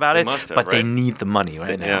thought about it, must have, but they right? need the money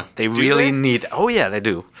right now. Yeah. They Do really they? need. Oh yeah, they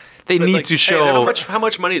do. They But, need like, to hey, show how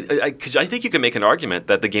much money. Because I think you can make an argument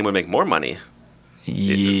that the game would make more money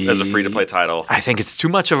as a free to play title. I think it's too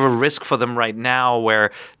much of a risk for them right now,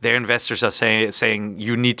 where their investors are saying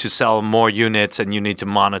you need to sell more units and you need to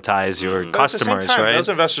monetize your But at the same customers, time, right? those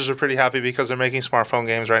investors are pretty happy because they're making smartphone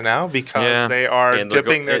games right now because they are And they're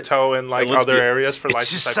dipping their toe in like let's other be- ares for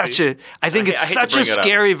It's just licensed such IP. I think I it's hate to such a bring it up.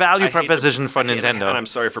 scary value I hate to- proposition for I hate- Nintendo. And I'm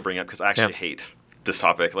sorry for bringing it up because I actually hate this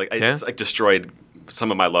topic. Like Yeah? it's like destroyed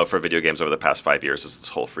some of my love for video games over the past 5 years. Is this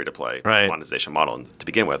whole free to play Right. monetization model to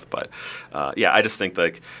begin with? But I just think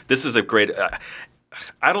like this is a great.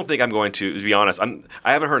 I don't think I'm going to be honest.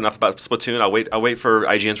 I haven't heard enough about Splatoon. I'll wait for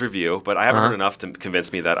IGN's review, but I haven't heard enough to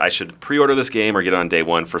convince me that I should pre-order this game or get it on day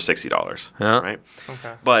one for $60. Yeah. Right.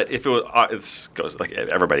 Okay. But if it was, goes like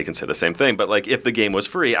everybody can say the same thing. But like if the game was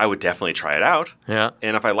free, I would definitely try it out. Yeah.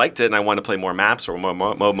 And if I liked it and I wanted to play more maps or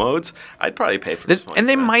more modes, I'd probably pay for this one. And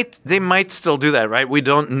they might still do that, right? We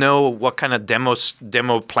don't know what kind of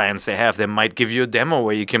demo plans they have. They might give you a demo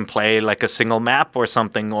where you can play like a single map or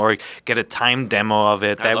something, or get a timed demo demo of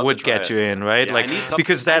it I'd that love would to try get it. you in, right? Yeah, like I need something.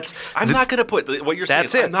 because that's I'm not going to put what you're saying.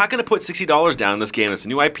 That's it. I'm not going to put $60 down in this game. It's a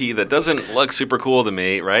new IP that doesn't look super cool to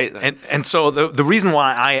me, right? And so the reason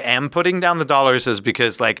why I am putting down the dollars is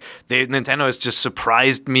because like Nintendo has just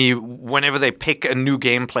surprised me whenever they pick a new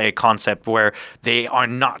gameplay concept where they are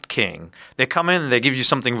not king. They come in and they give you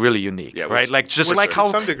something really unique, Yeah, right? Like just which like to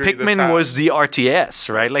how some degree this Pikmin has. was the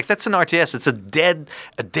RTS, right? Like that's an RTS. It's a dead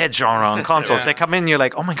genre on consoles. Yeah. They come in and you're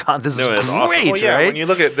like, oh my god, this is No, it's great, awesome. Well, yeah, right? when you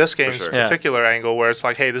look at this game's sure. Yeah. particular angle, where it's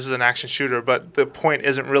like, hey, this is an action shooter, but the point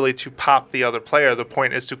isn't really to pop the other player. The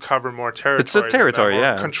point is to cover more territory. It's a than territory, them,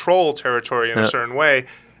 or yeah. control territory in a certain way.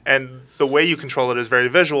 And the way you control it is very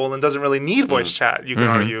visual and doesn't really need voice chat, you can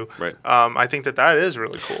argue. Right. I think that is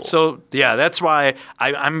really cool. So yeah, that's why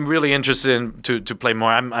I'm really interested in to play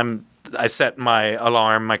more. I set my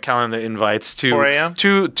alarm, my calendar invites to 4 a.m.?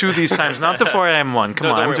 to these times, not the 4 a.m. one. Come No,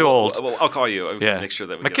 on, don't I'm worry. too old. Well, I'll call you. Yeah, Make sure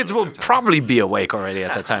that we my get kids on will the same time. probably be awake already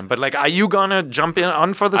at that time. But like, are you gonna jump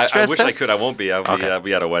on for the I stress wish test? I could. I won't be. I'll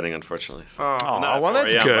be at a wedding, unfortunately. So. Oh, Not at well, 4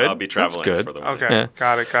 that's a.m., good. I'll be traveling That's good. for the wedding. Okay, Yeah.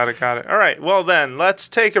 got it. All right, well then, let's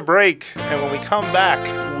take a break, and when we come back,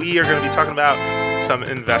 we are going to be talking about some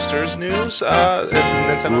investors news.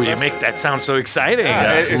 Nintendo Ooh, you investors. make that sound so exciting.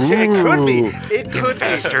 It could be. Ooh. It could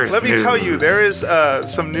Investors be. Let me tell you, news. there is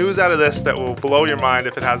some news out of this that will blow your mind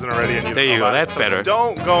if it hasn't already. And There you go, that's better.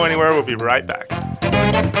 Don't go anywhere. We'll be right back.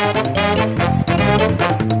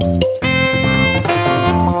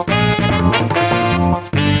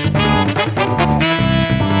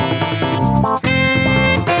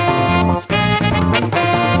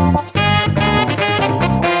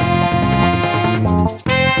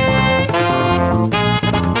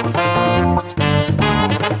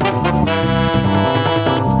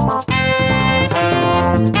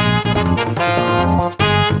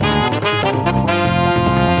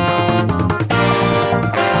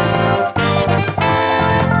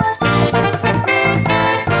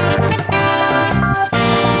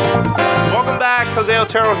 Welcome back. Jose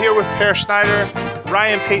Otero here with Per Schneider,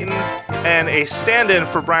 Ryan Payton, and a stand-in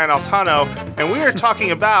for Brian Altano. And we are talking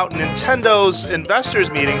about Nintendo's investors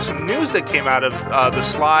meeting, some news that came out of the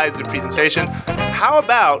slides and presentation. How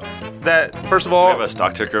about that, first of We all, have a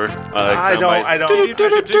stock ticker. I don't. No,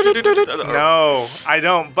 I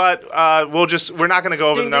don't. But we're not going to go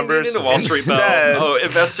over the numbers. Wall Street Instead, Bell. Oh,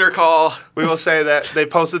 investor call. we will say that they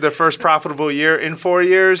posted their first profitable year in 4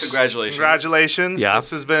 years. Congratulations. Yeah. This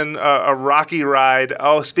has been a rocky ride.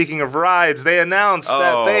 Oh, speaking of rides, they announced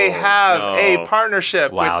that they have a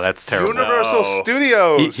partnership Wow, with that's terrible. Universal No.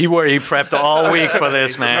 Studios. He prepped all week for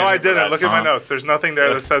this, man. no, I didn't. Look at my Uh-huh. notes. There's nothing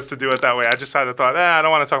there that says to do it that way. I just had a thought, I don't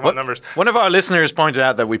want to talk about numbers. One of our listeners pointed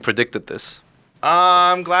out that we predicted this.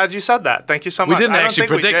 I'm glad you said that. Thank you so much. We didn't I don't actually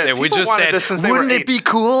think predict did. it. We People just wanted this since said, they were wouldn't it 8. be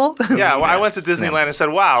cool? Yeah, well, I went to Disneyland and said,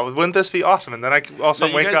 "Wow, wouldn't this be awesome?" And then I also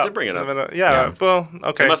No, you wake guys up. did bring it up. Yeah, well,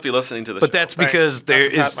 okay. They must be listening to the But show. that's because Thanks. there Not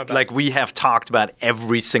to pat is my back. like we have talked about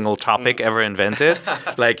every single topic ever invented.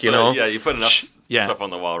 Like, you So, know. yeah, you put enough yeah. stuff on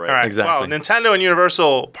the wall, right? All right. Exactly. Well, Nintendo and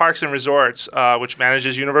Universal Parks and Resorts, which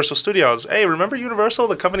manages Universal Studios. Hey, remember Universal,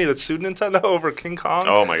 the company that sued Nintendo over King Kong?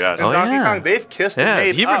 Oh my God. And Oh, Donkey yeah. Kong. They've kissed and Yeah,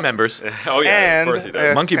 made he up. remembers. Oh yeah, And, of course he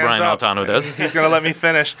does. Monkey hands Brian up. Altano does. He's going to let me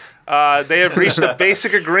finish. They have reached a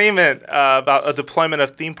basic agreement about a deployment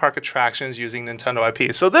of theme park attractions using Nintendo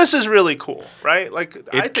IP. So this is really cool, right? Like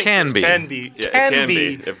I think can this be. can be, Yeah, it can can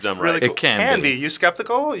be be, if done really right. cool. It can be. You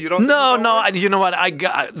skeptical? You don't? No, think no. it's You know what? I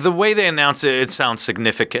got the way they announce it. It sounds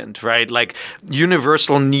significant, right? Like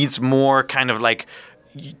Universal needs more kind of like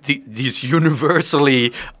these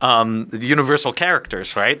universal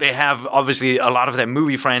characters, right? They have obviously a lot of their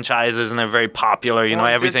movie franchises, and they're very popular. You know,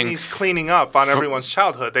 Well, everything. Disney's cleaning up on everyone's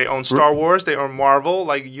childhood. They own Star Wars. They own Marvel.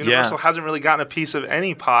 Like Universal Yeah. hasn't really gotten a piece of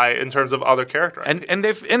any pie in terms of other characters. And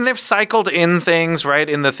they've cycled in things, right,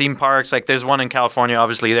 in the theme parks. Like there's one in California.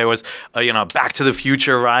 Obviously, there was a Back to the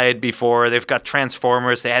Future ride before. They've got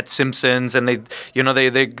Transformers. They had Simpsons, and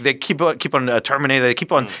they keep on Terminator. They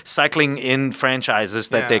keep on cycling in franchises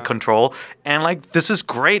that they Yeah. control. And like this is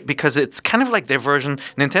great because it's kind of like their version.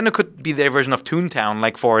 Nintendo could be their version of Toontown,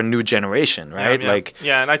 like for a new generation, right? Like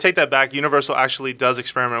yeah, and I take that back. Universal actually does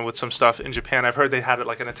experiment with some stuff in Japan. I've heard they had it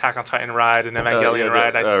like an Attack on Titan ride, an Evangelion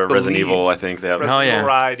ride. Resident believe. Evil, I think they have. Resident yeah. Evil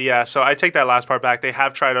ride, yeah. So I take that last part back. They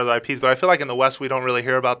have tried other IPs, but I feel like in the West we don't really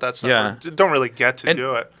hear about that stuff. Yeah. We don't really get to And-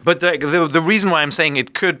 do it. But the reason why I'm saying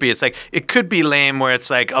it could be, it's like it could be lame where it's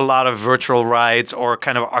like a lot of virtual rides or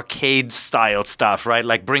kind of arcade style stuff, right?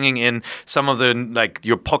 Like bringing in some of the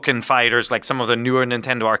your Pokken fighters, like some of the newer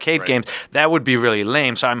Nintendo arcade games. That would be really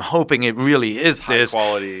lame. So I'm hoping it really is High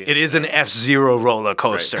quality. It is an F-Zero roller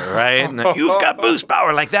coaster, right? And you've got boost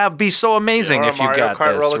power. Like that would be so amazing if you got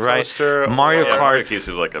Kart this, roller right? coaster, Mario Kart. Mario Kart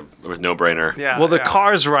seems like a no-brainer. Yeah. Well, the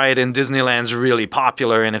Cars ride in Disneyland's really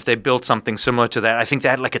popular, and if they built something similar to that, I think they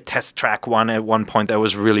had like a test track one at one point that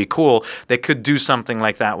was really cool. They could do something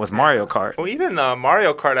like that with Mario Kart. Well, even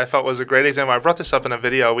Mario Kart, I felt was a great example. I brought this up in a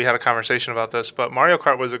video. We had a conversation about this, but Mario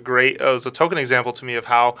Kart was a token example to me of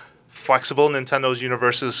how flexible Nintendo's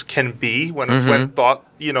universes can be when thought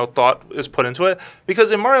is put into it.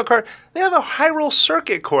 Because in Mario Kart, they have a Hyrule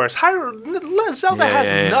Circuit course. Zelda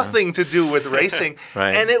has nothing to do with racing,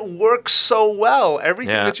 Right. and it works so well.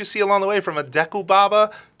 Everything that you see along the way, from a Deku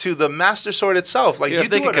Baba to the Master Sword itself, like If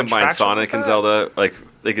they could combine Sonic and Zelda, like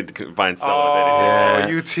they could combine Zelda with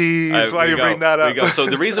anything. You tease. Why you bring that up? So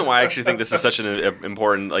the reason why I actually think this is such an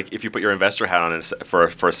important, like if you put your investor hat on it for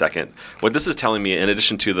a second, what this is telling me, in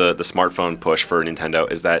addition to the smartphone push for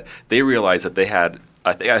Nintendo, is that they realized that they had,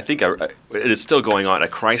 I think it is still going on, a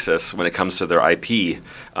crisis when it comes to their IP,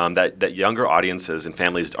 that younger audiences and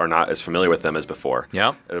families are not as familiar with them as before.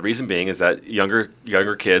 Yeah. The reason being is that younger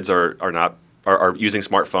kids are using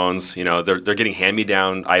smartphones. They're getting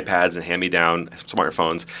hand-me-down iPads and hand-me-down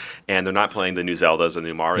smartphones, and they're not playing the new Zeldas or the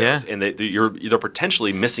new Marios. Yeah. And they're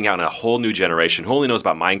potentially missing out on a whole new generation who only knows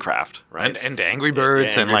about Minecraft, right? And Angry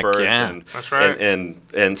Birds and Angry Birds and That's right.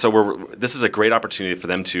 And so this is a great opportunity for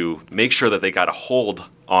them to make sure that they got a hold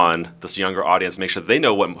on this younger audience, make sure that they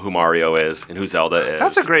know who Mario is and who Zelda is.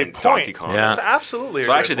 That's a great and point. Donkey Kong. Yeah. That's absolutely.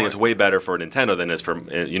 So I actually think it's way better for Nintendo than it is for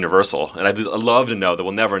Universal. And I'd love to know that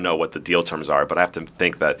we'll never know what the deal terms are, but I have to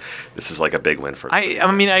think that this is like a big win for I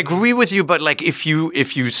mean, I agree with you, but like if you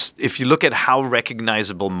look at how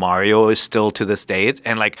recognizable Mario is still to this day,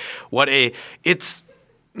 and like it's.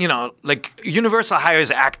 Like Universal hires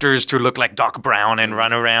actors to look like Doc Brown and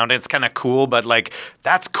run around. It's kind of cool, but like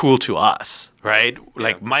that's cool to us, right?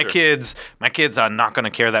 Like my kids are not going to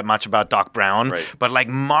care that much about Doc Brown, Right. but like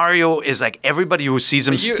Mario is like everybody who sees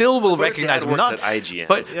him still will recognize him. Not at IGN.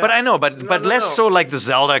 But I know, but less so like the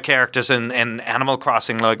Zelda characters and Animal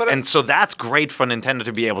Crossing, and so that's great for Nintendo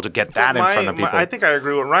to be able to get that in front of people. I think I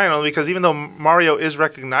agree with Ryan, only because even though Mario is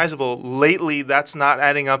recognizable, lately that's not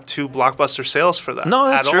adding up to blockbuster sales for them. No,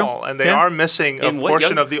 that's at true. all. And they are missing a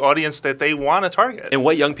portion of the audience that they want to target. And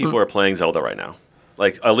what young people are playing Zelda right now?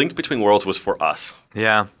 Like, A Link Between Worlds was for us.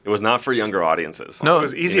 Yeah. It was not for younger audiences. No, it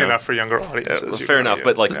was easy enough for younger audiences. Fair enough,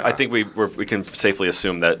 but I think we can safely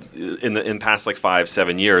assume that in past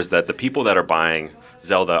 5-7 years that the people that are buying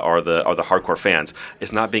Zelda are the hardcore fans.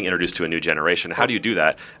 It's not being introduced to a new generation. How do you do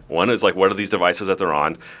that? One is like, what are these devices that they're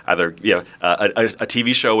on? Either a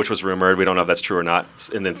TV show, which was rumored, we don't know if that's true or not,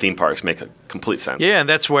 and then theme parks make complete sense. Yeah, and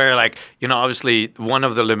that's where obviously one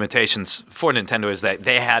of the limitations for Nintendo is that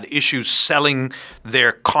they had issues selling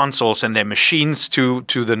their consoles and their machines to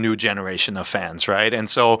the new generation of fans, right? And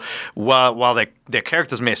so while their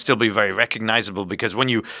characters may still be very recognizable, because when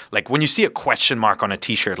you see a question mark on a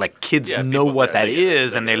T-shirt, like kids know what that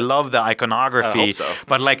is, and they love the iconography. I hope so.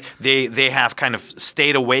 But like they have kind of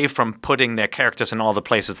stayed away from putting their characters in all the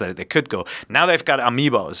places that they could go. Now they've got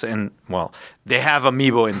amiibos, and they have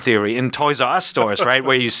amiibo in theory in Toys R Us stores, right,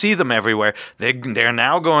 where you see them everywhere. They're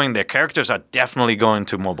now going. Their characters are definitely going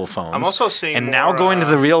to mobile phones. I'm also seeing and more, now going to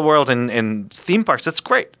the real world in theme parks. That's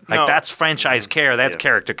great. Like that's franchise care. That's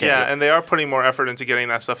character care. Yeah, and they are putting more effort into getting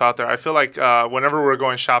that stuff out there. I feel like whenever we're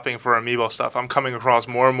going shopping for amiibo stuff, I'm coming across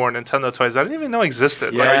more and more Nintendo toys I didn't even know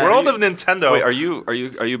existed. Yeah. Like World of Nintendo. Wait, are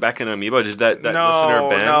you back in amiibo? Did that listener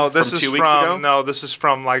Ben from 2 weeks ago? No, this is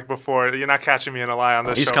from like before. You're not catching me in a lie on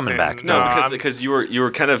this. He's show, coming Peyton. back. No, because you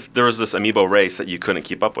were kind of, there was this amiibo race that you couldn't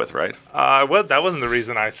keep up with, right? Well, that wasn't the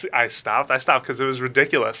reason I stopped. I stopped because it was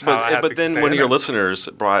ridiculous. But then one of your listeners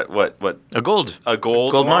brought what a gold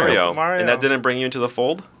Mario, Mario. and that didn't bring you into the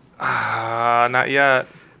fold? Not yet.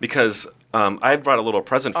 Because I brought a little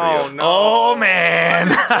present for Oh you. no! Oh man!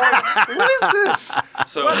 What is this?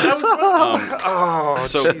 So,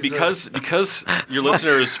 Jesus. because your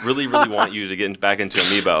listeners really want you to get back into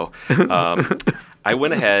amiibo, I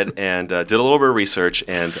went ahead and did a little bit of research,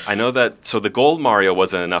 and I know that the gold Mario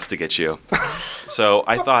wasn't enough to get you. So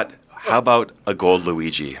I thought, how about a gold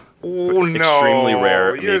Luigi? Oh, no. Extremely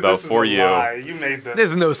rare amiibo this is for a you. lie. You made this.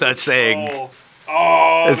 There's no such thing.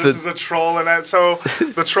 Oh, It's this is a troll, and so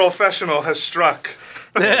the trollfessional has struck.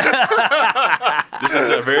 This is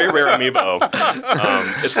a very rare amiibo.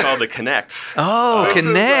 It's called the Kinect. Oh, This is,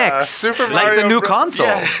 Kinects. Super like Mario the new Bros. console.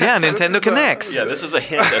 Yes. Yeah, This Nintendo is Kinects. Yeah, this is a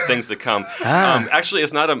hint at things to come. Actually,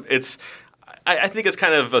 it's not a. It's. I think it's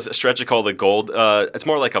kind of a stretch to call the gold. It's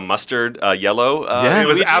more like a mustard yellow. It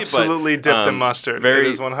was Luigi, absolutely dipped in mustard. It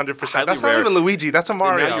is 100%. That's not even Luigi. That's a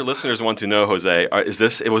Mario. Now your listeners want to know, Jose,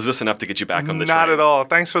 was this enough to get you back on the train? Not at all.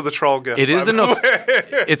 Thanks for the troll gift. It is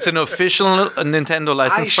it's an official Nintendo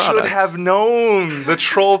licensed product. I should have known the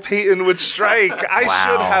troll Peyton would strike. I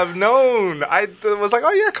should have known. I was like,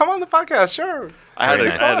 oh yeah, come on the podcast, sure. I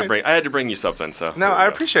had to bring you something. So no, I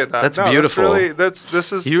appreciate that. That's beautiful.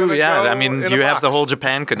 This is you. Yeah, I mean, you have the whole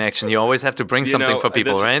Japan connection. You always have to bring something for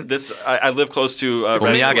people, right? I live close to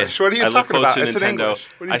Miyagi. What are you talking about? It's Nintendo.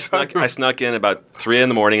 I snuck in about 3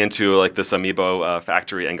 a.m. into like this Amiibo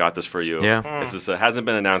factory and got this for you. Yeah, this is hasn't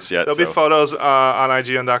been announced yet. There'll be photos on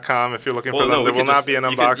IGN.com if you're looking for them. There will not be an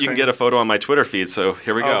unboxing. You can get a photo on my Twitter feed. So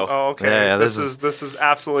here we go. Oh, okay. Yeah, this is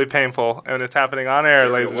absolutely painful, and it's happening on air,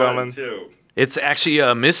 ladies and gentlemen. 1, 2. It's actually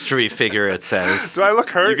a mystery figure, it says. Do I look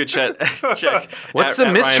hurt? You could check. What's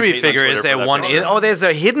the mystery figure? Is there one in? Oh, there's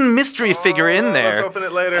a hidden mystery figure in there. Let's open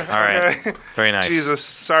it later. All right. Okay. Very nice. Jesus,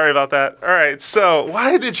 sorry about that. All right, so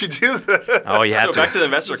why did you do that? Oh, you had to. Back to the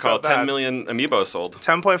investor call. 10 million Amiibos sold.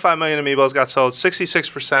 10.5 million Amiibos got sold.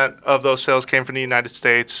 66% of those sales came from the United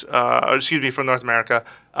States, from North America.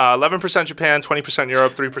 11% Japan, 20%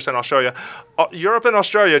 Europe, 3% Australia. Europe and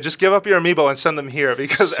Australia, just give up your Amiibo and send them here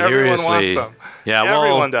because everyone wants them. Yeah,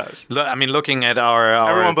 everyone does. I mean, looking at our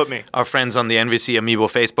everyone but me. Our friends on the NVC Amiibo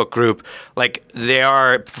Facebook group, like there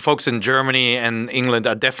are folks in Germany and England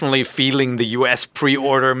are definitely feeling the US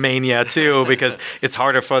pre-order mania too because it's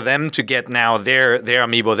harder for them to get now their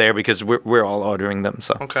Amiibo there because we're all ordering them.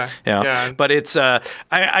 So okay, yeah. But it's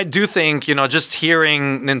I do think just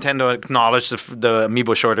hearing Nintendo acknowledge the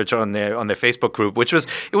Amiibo shortage on their Facebook group, which was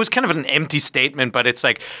kind of an empty statement, but it's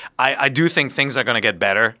like I do think things are going to get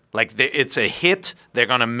better. Like it's a hit, they're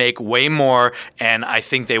going to make way more, and I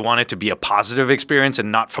think they want it to be a positive experience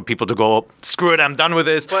and not for people to go, screw it, I'm done with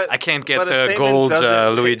this. I can't get the gold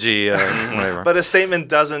Luigi. Whatever. But a statement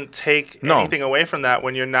doesn't take anything away from that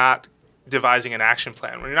when you're not devising an action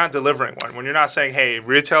plan, when you're not delivering one, when you're not saying, hey,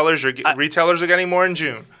 retailers are getting more in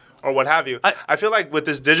June. Or what have you. I feel like with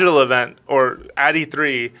this digital event or at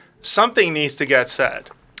E3, something needs to get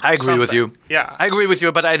said. I agree with you. Yeah. I agree with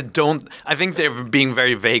you, but I think they're being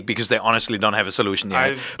very vague because they honestly don't have a solution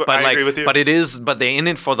yet. I agree with you. But they're in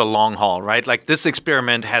it for the long haul, right? Like this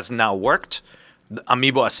experiment has now worked.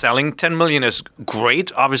 Amiibo are selling. 10 million is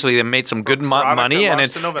great. Obviously, they made some good money, and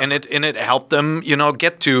it helped them,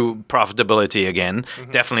 get to profitability again.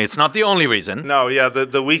 Mm-hmm. Definitely, it's not the only reason. No, yeah,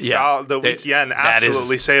 the weak yen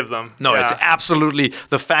absolutely saved them. No, it's absolutely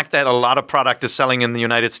the fact that a lot of product is selling in the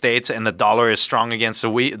United States and the dollar is strong against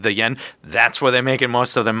the yen. That's where they're making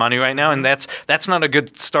most of their money right now, and that's not a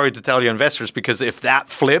good story to tell your investors because if that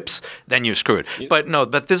flips, then you're screwed. Yeah.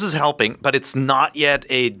 But this is helping. But it's not yet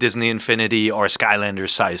a Disney Infinity or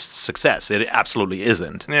Skylanders-sized success. It absolutely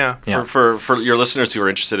isn't. Yeah. For your listeners who are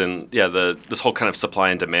interested in this whole kind of supply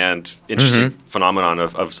and demand interesting phenomenon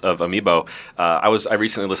of Amiibo, I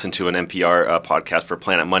recently listened to an NPR podcast for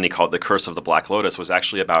Planet Money called "The Curse of the Black Lotus." Was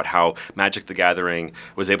actually about how Magic the Gathering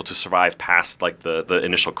was able to survive past like the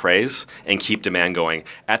initial craze and keep demand going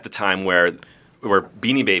at the time where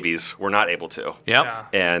Beanie Babies were not able to. Yeah.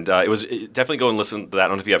 And it was definitely go and listen to that. I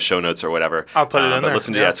don't know if you have show notes or whatever. I'll put it in there. But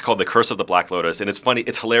listen to it's called The Curse of the Black Lotus. And it's funny.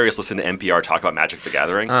 It's hilarious listening to NPR talk about Magic the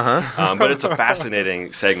Gathering. But it's a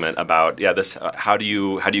fascinating segment about, this. How do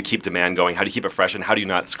you keep demand going? How do you keep it fresh? And how do you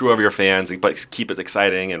not screw over your fans, but keep it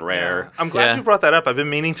exciting and rare? I'm glad you brought that up. I've been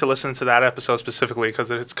meaning to listen to that episode specifically because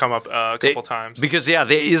it's come up a couple times. Because,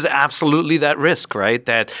 there is absolutely that risk, right?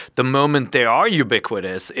 That the moment they are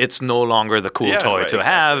ubiquitous, it's no longer the cool toy to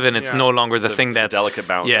have. And it's no longer the thing that's... delicate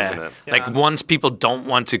balance, isn't it? Yeah. Like, once people don't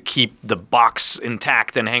want to keep the box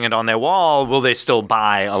intact and hang it on their wall, will they still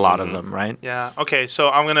buy a lot of them, right? Yeah. Okay, so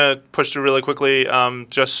I'm going to push through really quickly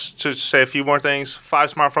just to say a few more things.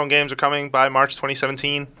 5 smartphone games are coming by March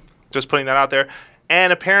 2017. Just putting that out there.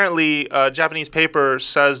 And apparently, a Japanese paper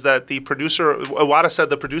says that Iwata said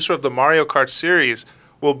the producer of the Mario Kart series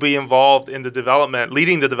will be involved in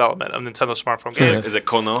leading the development of Nintendo smartphone games. Is it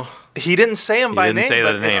Kono? He didn't say him by name,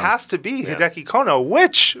 but it has to be Hideki Kono,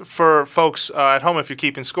 which, for folks at home, if you're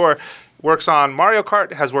keeping score, works on Mario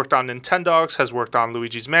Kart, has worked on Nintendogs, has worked on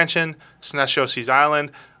Luigi's Mansion, SNES Yoshi's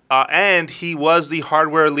Island, and he was the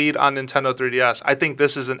hardware lead on Nintendo 3DS. I think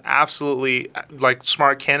this is an absolutely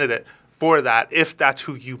smart candidate for that, if that's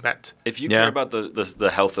who you meant. If you care about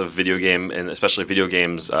the health of video game, and especially video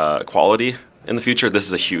games quality, in the future, this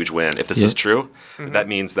is a huge win. If this is true, that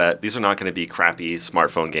means that these are not going to be crappy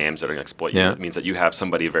smartphone games that are going to exploit you. It means that you have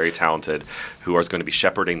somebody very talented who is going to be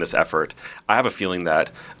shepherding this effort. I have a feeling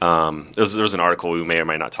that there was an article we may or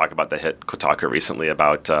may not talk about that hit Kotaku recently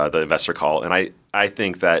about the investor call, and I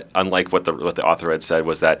think that unlike what the author had said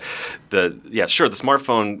was that the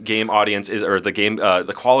smartphone game audience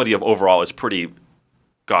the quality of overall is pretty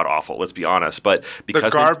god awful. Let's be honest, but because the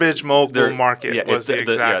garbage mobile market was the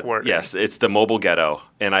exact word. Yes, it's the mobile ghetto,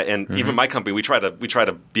 and even my company, we try to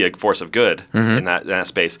be a force of good in that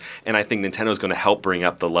space, and I think Nintendo is going to help bring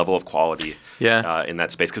up the level of quality in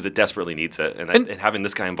that space because it desperately needs it, and having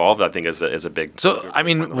this guy involved, I think, is a big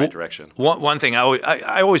in the right direction. One thing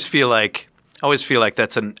I always feel like.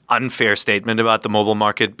 That's an unfair statement about the mobile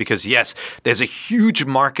market because, yes, there's a huge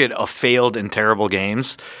market of failed and terrible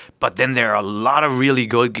games, but then there are a lot of really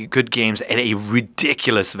good games at a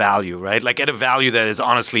ridiculous value, right? Like at a value that is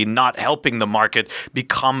honestly not helping the market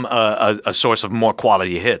become a source of more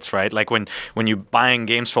quality hits, right? Like when you're buying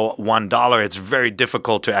games for $1, it's very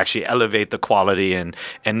difficult to actually elevate the quality and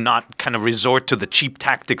not kind of resort to the cheap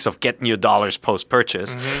tactics of getting your dollars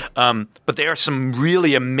post-purchase. But there are some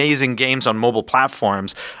really amazing games on mobile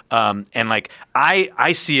platforms, and like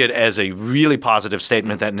I see it as a really positive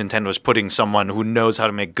statement that Nintendo is putting someone who knows how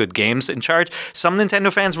to make good games in charge. Some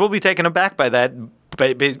Nintendo fans will be taken aback by that,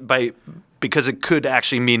 because it could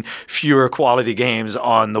actually mean fewer quality games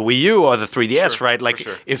on the Wii U or the 3DS, right? Like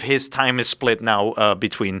if his time is split now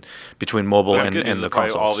between mobile and the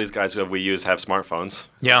consoles. All these guys who have Wii U's have smartphones.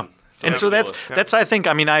 Yeah. And so that's I think,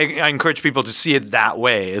 I mean, I encourage people to see it that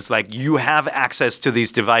way. It's like you have access to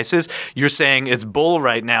these devices. You're saying it's bull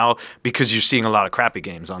right now because you're seeing a lot of crappy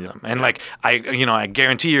games on them. And like, I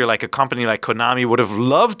guarantee you, like a company like Konami would have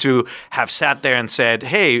loved to have sat there and said,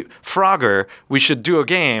 hey, Frogger, we should do a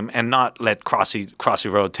game and not let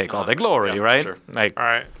Crossy Road take all the glory, right? Sure. Like, all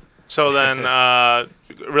right. So then,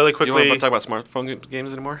 really quickly, you want to talk about smartphone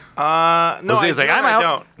games anymore? No, I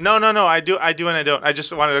out. don't. No, I do and I don't. I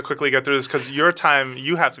just wanted to quickly get through this because your time,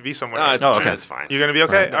 you have to be somewhere. Okay. It's fine. You're going to be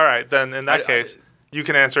okay? All right, then in that case, you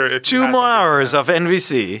can answer it. 2 more hours of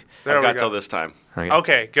NVC. I've got till this time.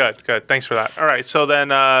 Okay, good. Thanks for that. All right, so then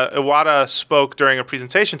Iwata spoke during a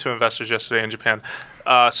presentation to investors yesterday in Japan.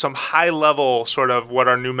 Some high-level sort of what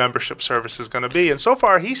our new membership service is going to be. And so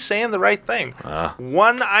far, he's saying the right thing.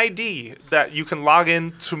 One ID that you can log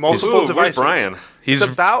into multiple devices. Where's Brian? It's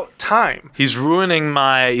about time. He's ruining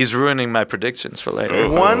my predictions for later.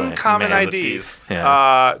 One common ID.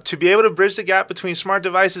 To be able to bridge the gap between smart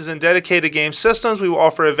devices and dedicated game systems, we will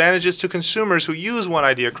offer advantages to consumers who use One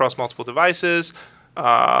ID across multiple devices.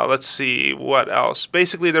 Let's see, what else?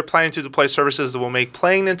 Basically, they're planning to deploy services that will make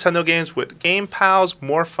playing Nintendo games with Game Pals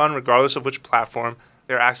more fun regardless of which platform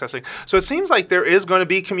they're accessing. So it seems like there is going to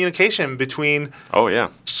be communication between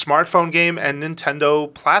smartphone game and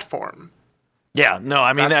Nintendo platform. Yeah, no,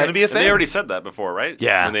 I mean, that's going to be a thing. They already said that before, right?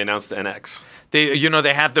 Yeah. When they announced the NX.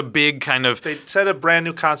 They had the big kind of. They said a brand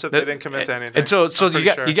new concept. They didn't commit to anything. And so you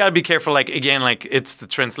got to be careful. Like again, like it's the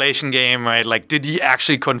translation game, right? Like, did he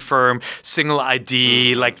actually confirm single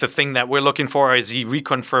ID? Like the thing that we're looking for, is he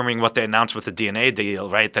reconfirming what they announced with the DNA deal,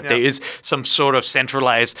 right? That there is some sort of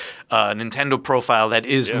centralized Nintendo profile that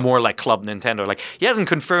is more like Club Nintendo. Like he hasn't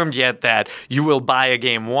confirmed yet that you will buy a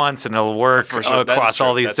game once and it'll work across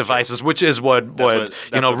all these devices, which is what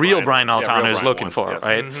real Brian Altano is looking for,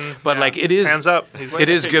 right? But like it is. Up. It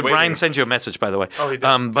is good. Brian sent you a message, by the way. Oh, he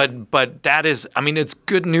did. But that is, I mean, it's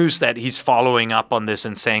good news that he's following up on this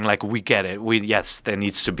and saying like, we get it. Yes, there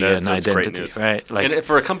needs to be an identity, right? Like, and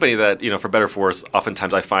for a company that for better or for worse,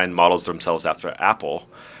 oftentimes I find models themselves after Apple.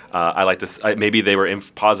 I like this. Maybe they were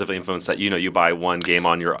positively influenced that you buy one game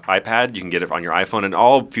on your iPad, you can get it on your iPhone and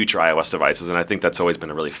all future iOS devices, and I think that's always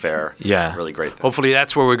been a really fair, really great thing. Hopefully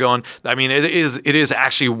that's where we're going. I mean, it is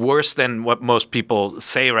actually worse than what most people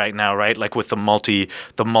say right now, right? Like with the multi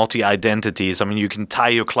identities. I mean, you can tie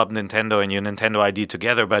your Club Nintendo and your Nintendo ID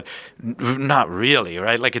together, but not really,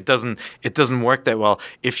 right? Like it doesn't work that well.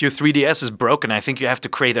 If your 3DS is broken, I think you have to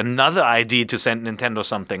create another ID to send Nintendo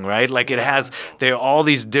something, right? Like there are all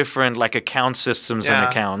these different like account systems and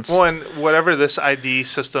accounts. Well, and whatever this ID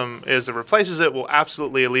system is that replaces it will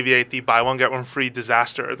absolutely alleviate the buy one get one free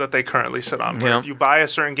disaster that they currently sit on. Where if you buy a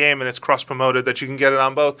certain game and it's cross promoted that you can get it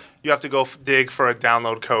on both, you have to go dig for a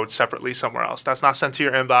download code separately somewhere else. That's not sent to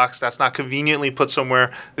your inbox. That's not conveniently put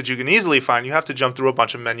somewhere that you can easily find. You have to jump through a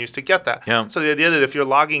bunch of menus to get that. Yeah. So the idea that if you're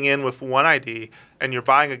logging in with one ID and you're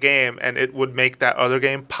buying a game and it would make that other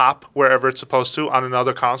game pop wherever it's supposed to on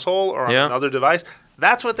another console or on another device,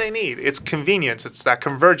 that's what they need. It's convenience. It's that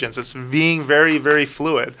convergence. It's being very, very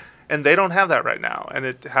fluid. And they don't have that right now, and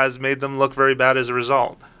it has made them look very bad as a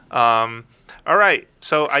result. All right,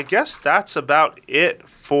 so I guess that's about it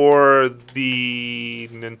for the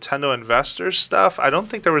Nintendo investor stuff. I don't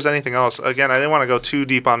think there was anything else. Again, I didn't want to go too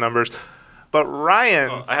deep on numbers. But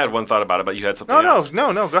Ryan... I had one thought about it, but you had something else.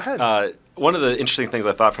 No, go ahead. One of the interesting things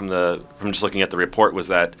I thought from just looking at the report was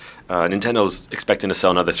that Nintendo's expecting to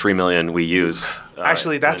sell another 3 million Wii U's.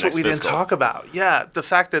 Actually, that's what we didn't talk about. Yeah, the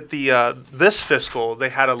fact that this fiscal, they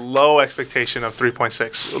had a low expectation of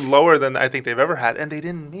 3.6, lower than I think they've ever had, and they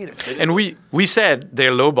didn't meet it. And we said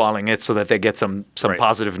they're lowballing it so that they get some Right.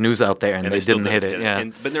 positive news out there, and they didn't hit it. Yeah.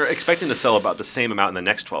 But they're expecting to sell about the same amount in the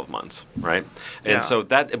next 12 months, right? And Yeah. so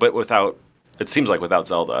it seems like without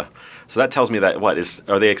Zelda. So that tells me that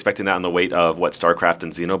are they expecting that on the weight of StarCraft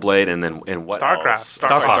and Xenoblade and what StarCraft. else?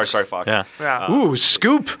 Star Fox. Star Fox. Yeah. Yeah. Ooh,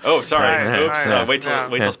 scoop. Oh, sorry. Nice, Oops. nice. Wait till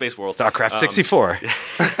Yeah. Space World. StarCraft 64.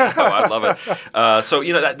 Oh, I love it. So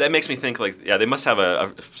that makes me think they must have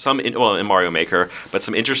in Mario Maker, but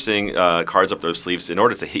some interesting cards up their sleeves in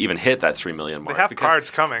order to even hit that 3 million mark. They have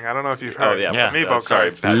cards coming. I don't know if you've heard. Oh yeah, Yeah. Amiibo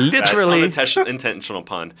sorry, cards. Literally. intentional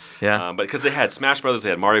pun. Yeah. But because they had Smash Brothers, they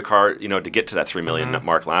had Mario Kart, to get to that 3 million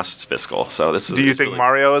mark last fiscal. So this is. Do you think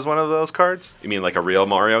Mario is one of those cards? You mean like a real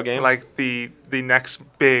Mario game? Like the next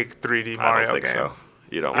big 3D I Mario don't think game? so.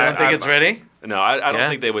 You don't. I don't think it's ready. No, I don't Yeah.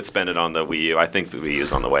 think they would spend it on the Wii U. I think the Wii U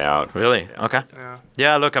is on the way out. Really? Okay. Yeah.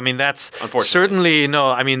 Yeah, look, I mean, that's Unfortunately.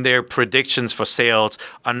 certainly, their predictions for sales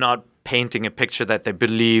are not painting a picture that they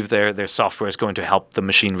believe their software is going to help the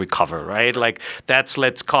machine recover, right? Like,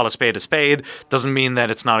 let's call a spade a spade. Doesn't mean that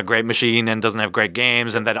it's not a great machine and doesn't have great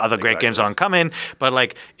games and that other great games aren't coming, but,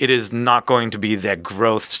 it is not going to be their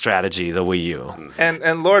growth strategy, the Wii U.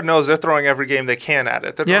 And Lord knows they're throwing every game they can at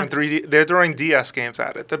it. They're Yeah. throwing 3D. They're throwing DS games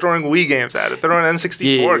at it. They're throwing Wii games at it. They're throwing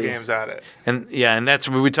N64 Yeah. games at it. And that's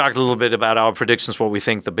where we talked a little bit about our predictions, what we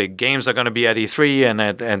think the big games are going to be at E3 and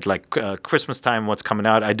at Christmas time, what's coming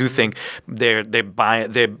out. I do think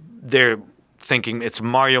they're thinking it's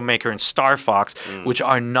Mario Maker and Star Fox, which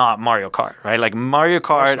are not Mario Kart, right? Like Mario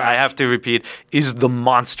Kart, I have to repeat, is the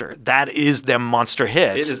monster. That is their monster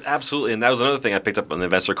hit. It is absolutely, and that was another thing I picked up on the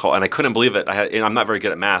investor call, and I couldn't believe it. I'm not very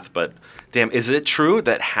good at math, but damn, is it true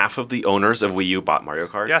that half of the owners of Wii U bought Mario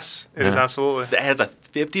Kart? Yes, it is absolutely. That has a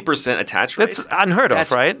 50% attach rate. That's unheard of,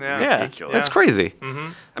 That's right? ridiculous. That's crazy.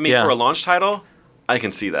 I mean, Yeah. for a launch title, I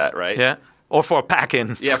can see that, right? Yeah. Or for a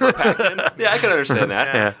pack-in. Yeah, for a pack-in. Yeah, I can understand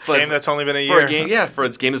that. Yeah. But Game that's only been a for year. a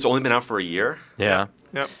game that's only been out for a year. Yeah.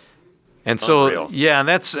 Yep. And so, Unreal. and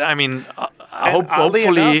that's, I mean, oddly hopefully,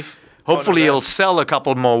 enough- Oh, hopefully no, it'll sell a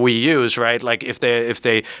couple more Wii U's, right? Like if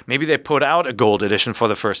they maybe they put out a gold edition for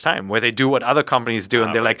the first time, where they do what other companies do,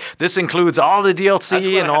 and they're like, this includes all the That's DLC what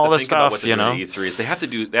and I have all to the think about stuff, what they're doing at E3 is they have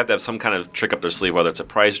to have some kind of trick up their sleeve, whether it's a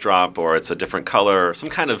price drop or it's a different color, or some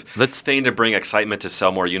kind of thing to bring excitement to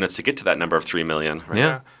sell more units to get to that number of 3 million. Right?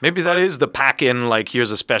 Yeah. Maybe that is the pack-in, like here's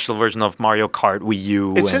a special version of Mario Kart Wii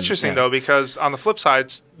U. It's and- interesting, yeah. though, because on the flip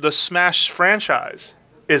side, the Smash franchise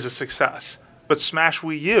is a success. But Smash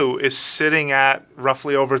Wii U is sitting at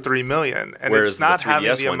roughly over 3 million, and Whereas it's not the 3DS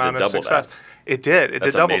having the one amount did of double success. that. It did. It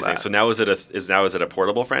That's did double amazing. that. So now is it a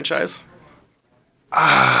portable franchise?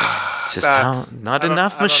 It's just not I don't-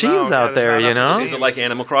 enough I don't machines know. Yeah, out there's there, not you enough know? machines. Is it like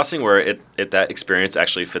Animal Crossing where that experience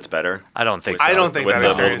actually fits better? I don't think With so. I don't think with that the-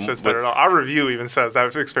 experience fits better at all. Our review even says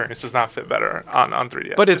that experience does not fit better on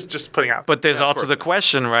 3DS. But it's just putting out. But there's Yeah, of also course. the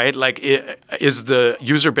question, right? Like, is the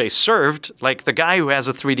user base served? Like, the guy who has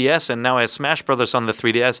a 3DS and now has Smash Brothers on the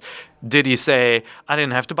 3DS, did he say, I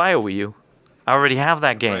didn't have to buy a Wii U? I already have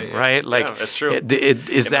that game, Right, yeah. right? Like, Yeah, that's true. Is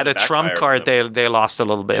It that might a have trump backfired card they lost a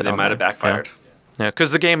little bit? Yeah, they on might have there? backfired. Yeah,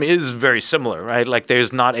 because the game is very similar, right? Like,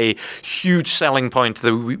 there's not a huge selling point to the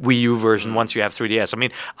Wii U version once you have 3DS. I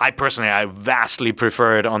mean, I vastly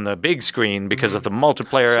prefer it on the big screen because of the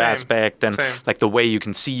multiplayer Same. aspect and Same. like the way you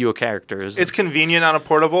can see your characters. It's convenient on a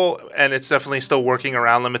portable, and it's definitely still working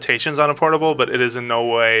around limitations on a portable, but it is in no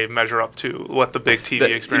way measure up to what the big TV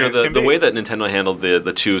experience can the be. way that Nintendo handled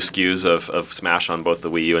the two SKUs of Smash on both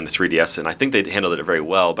the Wii U and the 3DS, and I think they handled it very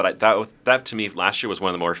well. But that to me last year was one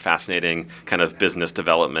of the more fascinating kind of business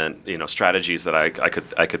development strategies that I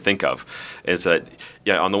could think of. Is that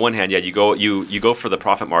on the one hand, you go for the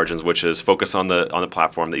profit margins, which is focus on the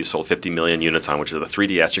platform that you sold 50 million units on, which is the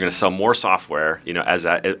 3DS. You're going to sell more software, as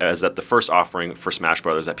that the first offering for Smash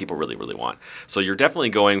Brothers that people really really want. So you're definitely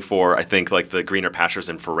going for, I think, like the greener pastures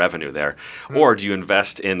and for revenue there. Or do you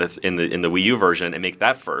invest in the Wii U version and make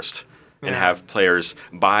that first? and have players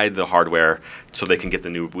buy the hardware so they can get the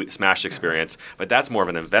new Smash experience. But that's more of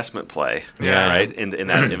an investment play, right? In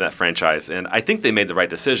that franchise, and I think they made the right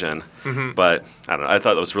decision. But I don't know. I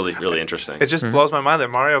thought that was really, really interesting. It just blows my mind that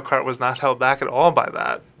Mario Kart was not held back at all by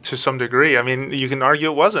that to some degree. I mean, you can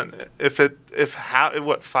argue it wasn't. If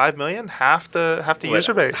 5 million, half the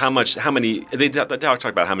user base. How many? They talked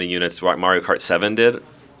about how many units Mario Kart 7 did.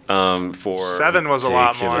 For 7 was a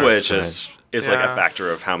lot more, which is like a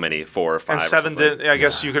factor of how many, 4 or 5. And 7 did. I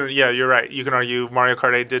guess you can. Yeah, you're right. You can argue Mario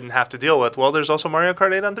Kart 8 didn't have to deal with. Well, there's also Mario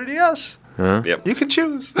Kart 8 on 3DS. Yep. You can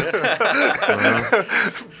choose.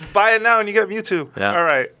 Buy it now and you get Mewtwo. Yeah. All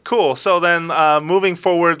right, cool. So then moving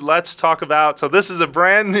forward, let's talk about, so this is a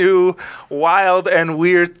brand new, wild and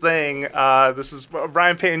weird thing. This is,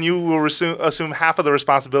 Brian Payton, you will assume half of the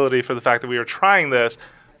responsibility for the fact that we are trying this.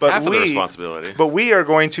 But half of the responsibility. But we are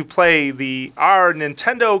going to play our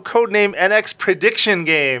Nintendo Codename NX prediction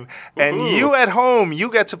game. And you at home, you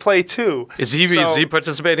get to play too. Is he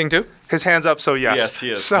participating too? His hand's up, so yes. Yes, he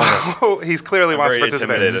is. So he's clearly wants to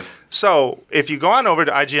participate. Intimidated. So if you go on over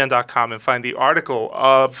to IGN.com and find the article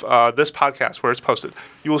of this podcast where it's posted,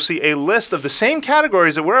 you will see a list of the same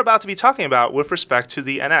categories that we're about to be talking about with respect to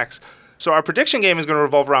the NX. So our prediction game is going to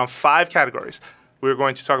revolve around 5 categories. We're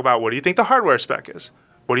going to talk about what do you think the hardware spec is?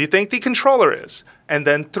 What do you think the controller is? And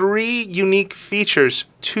then 3 unique features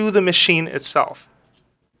to the machine itself.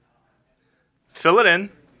 Fill it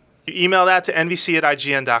in. You email that to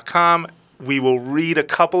nvc@ign.com. We will read a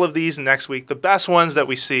couple of these next week. The best ones that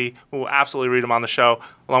we see, we will absolutely read them on the show,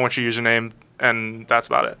 along with your username, and that's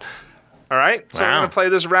about it. All right, so we're going to play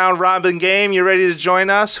this round-robin game. You ready to join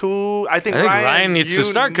us? I think Ryan needs to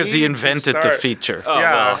start because he invented the feature. Oh,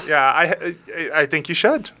 I think you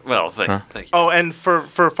should. Well, thank you. Oh, and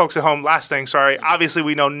for folks at home, last thing, sorry. Obviously,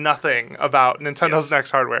 we know nothing about Nintendo's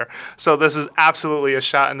next hardware, so this is absolutely a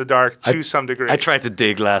shot in the dark to some degree. I tried to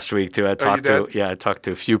dig last week too. I talked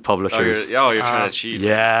to a few publishers. You're trying to cheat.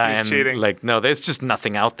 Yeah, He's and cheating. no, there's just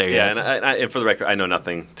nothing out there Yeah, yet. and for the record, I know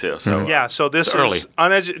nothing too. So So this early.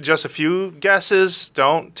 is just a few guesses.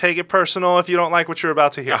 Don't take it personal if you don't like what you're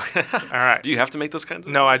about to hear. All right. Do you have to make those kinds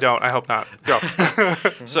of? No, I don't. I hope not. Go.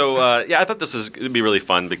 So I thought this is going to be really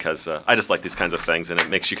fun because I just like these kinds of things, and it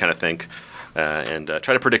makes you kind of think and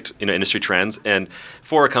try to predict industry trends. And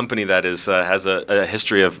for a company that has a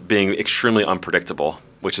history of being extremely unpredictable,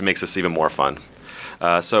 which makes this even more fun.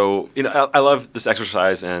 So I love this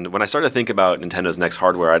exercise, and when I started to think about Nintendo's next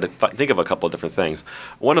hardware, I think of a couple of different things.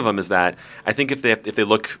 One of them is that I think if they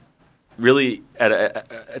look really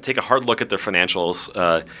take a hard look at their financials,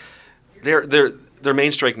 their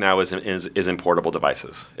main strength now is in portable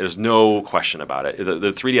devices. There's no question about it.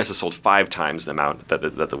 The 3DS has sold 5 times the amount that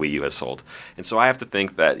the Wii U has sold, and so I have to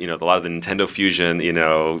think that a lot of the Nintendo Fusion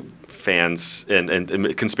fans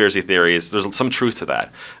and conspiracy theories, there's some truth to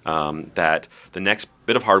that. That the next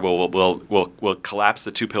bit of hardware will collapse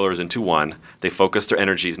the 2 pillars into one. They focus their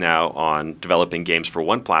energies now on developing games for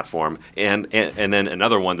one platform, and then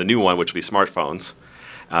another one, the new one, which will be smartphones.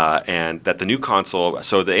 And that the new console.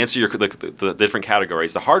 So to answer the different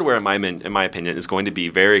categories, the hardware, in my opinion, is going to be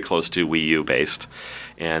very close to Wii U based,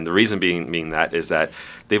 and the reason being that is that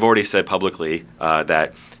they've already said publicly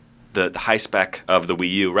that the high spec of the Wii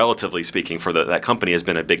U, relatively speaking, for that company has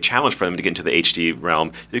been a big challenge for them to get into the HD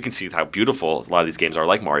realm. You can see how beautiful a lot of these games are,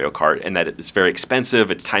 like Mario Kart, and that it's very expensive,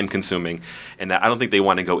 it's time consuming, and that I don't think they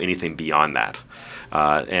want to go anything beyond that.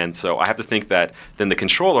 And so I have to think that then the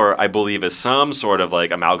controller, I believe, is some sort of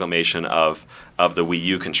like amalgamation of the Wii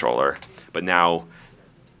U controller. But now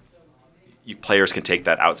players can take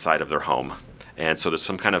that outside of their home. And so there's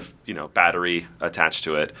some kind of battery attached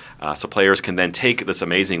to it. So players can then take this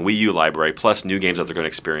amazing Wii U library plus new games that they're going to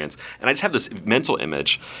experience. And I just have this mental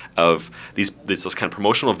image of this kind of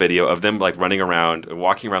promotional video of them like running around,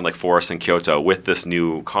 walking around like forests in Kyoto with this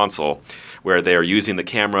new console, where they're using the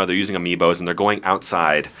camera, they're using amiibos, and they're going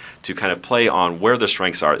outside to kind of play on where their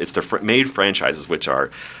strengths are. It's their made franchises, which are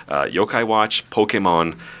Yokai Watch,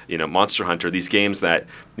 Pokemon, Monster Hunter, these games that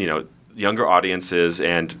younger audiences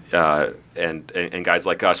and guys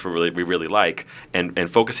like us we really like, and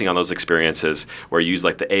focusing on those experiences where you use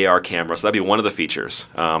like the AR camera. So that'd be one of the features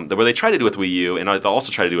where they try to do with Wii U, and they'll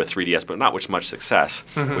also try to do with 3DS, but not with much success,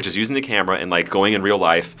 which is using the camera and like going in real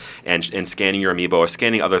life and scanning your amiibo or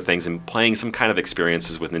scanning other things and playing some kind of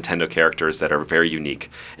experiences with Nintendo characters that are very unique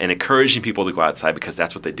and encouraging people to go outside because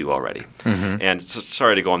that's what they do already. And so,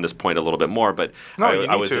 sorry to go on this point a little bit more, but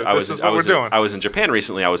I was in Japan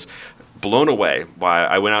recently. I was blown away by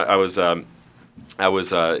I went out. I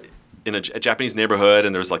was in a Japanese neighborhood,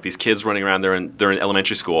 and there was like these kids running around. They're in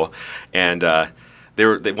elementary school, and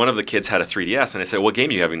one of the kids had a 3DS, and I said, "What game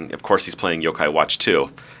are you having?" Of course, he's playing Yokai Watch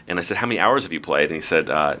 2. And I said, "How many hours have you played?" And he said,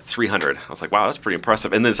 300. I was like, "Wow, that's pretty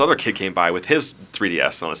impressive." And then this other kid came by with his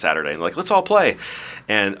 3DS on a Saturday, and like, "Let's all play."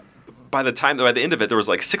 And by the end of it, there was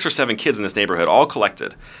like 6 or 7 kids in this neighborhood, all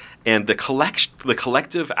collected, and the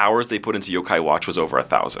collective hours they put into Yokai Watch was over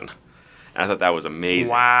 1,000. And I thought that was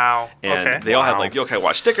amazing. Wow. And they all had like Yokai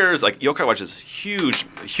Watch stickers. Like Yokai Watch is huge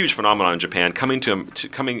phenomenon in Japan,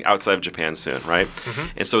 coming outside of Japan soon, right? Mm-hmm.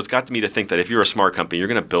 And so it's got me to think that if you're a smart company, you're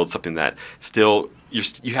going to build something that still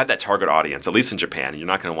you have that target audience, at least in Japan, and you're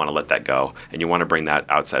not going to want to let that go, and you want to bring that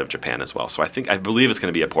outside of Japan as well. So I believe it's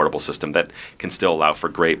going to be a portable system that can still allow for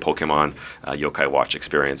great Pokemon Yokai Watch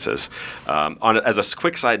experiences. As a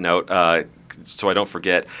quick side note, so I don't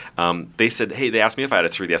forget, they said, hey, they asked me if I had a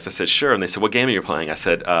 3DS. I said, sure. And they said, what game are you playing? I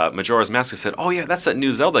said, Majora's Mask. I said, oh, yeah, that's that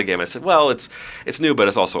new Zelda game. I said, well, it's new, but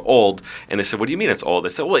it's also old. And they said, what do you mean it's old? I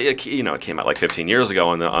said, well, it came out like 15 years ago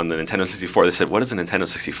on the Nintendo 64. They said, what is a Nintendo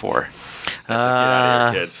 64? I said, get out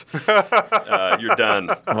of here, kids. You're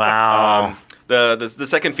done. Wow. The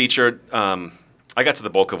second feature, I got to the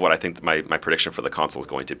bulk of what I think my prediction for the console is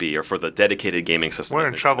going to be, or for the dedicated gaming system. We're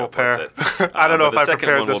in trouble, Per. I don't know if I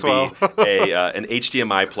prepared this well. The second one will be an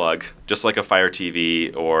HDMI plug, just like a Fire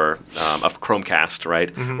TV or a Chromecast,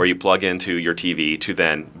 right? Mm-hmm. Where you plug into your TV to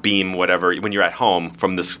then beam whatever, when you're at home,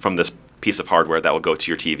 from this piece of hardware that will go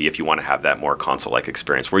to your TV if you want to have that more console-like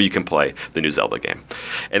experience where you can play the new Zelda game.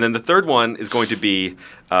 And then the third one is going to be,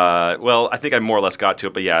 I think I more or less got to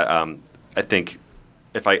it, but yeah, I think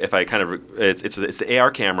if I kind of, it's the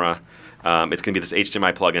AR camera. It's going to be this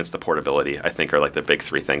HDMI plug, and it's the portability. I think are like the big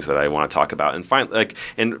 3 things that I want to talk about. And finally,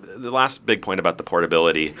 and the last big point about the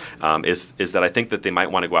portability is that I think that they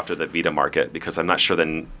might want to go after the Vita market, because I'm not sure that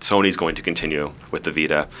Sony's going to continue with the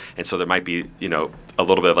Vita, and so there might be a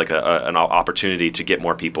little bit of like an opportunity to get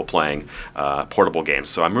more people playing portable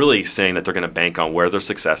games. So I'm really saying that they're going to bank on where their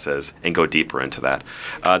success is and go deeper into that.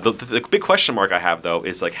 The big question mark I have though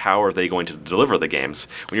is like, how are they going to deliver the games?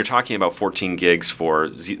 When you're talking about 14 gigs for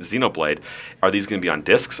Xenoblade, are these going to be on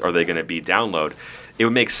discs? Are they going to be download? It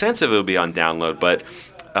would make sense if it would be on download, but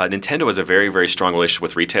Nintendo has a very, very strong relationship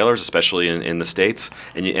with retailers, especially in the States.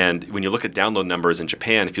 And when you look at download numbers in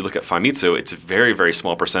Japan, if you look at Famitsu, it's a very, very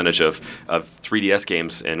small percentage of 3DS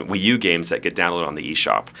games and Wii U games that get downloaded on the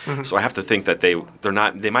eShop. Mm-hmm. So I have to think that they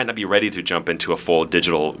might not be ready to jump into a full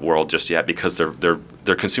digital world just yet, because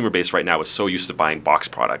their consumer base right now is so used to buying box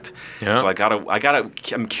product. Yeah. So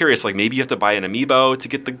I'm curious, like maybe you have to buy an Amiibo to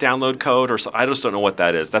get the download code, or so. I just don't know what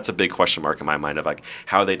that is. That's a big question mark in my mind of like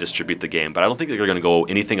how they distribute the game. But I don't think they're going to go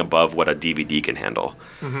anything above what a DVD can handle.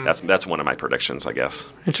 Mm-hmm. That's one of my predictions, I guess.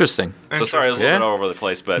 Interesting. So sorry, I was a little bit all over the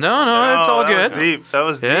place, but no, it's all good. That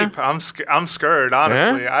was deep. I'm scared,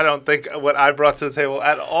 honestly. Yeah. I don't think what I brought to the table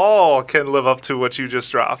at all can live up to what you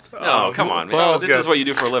just dropped. No, come on. Well, this is what you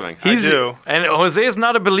do for a living. I do. And Jose is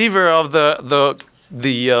not a believer of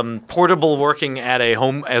the portable working at a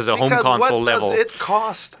home console level. What does it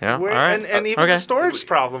cost? Yeah. And even the storage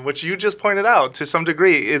problem, which you just pointed out to some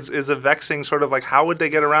degree, is a vexing sort of like, how would they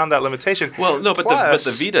get around that limitation? Well, no, but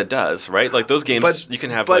the Vita does, right? Like those games, you can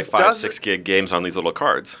have like 5-6 gig games on these little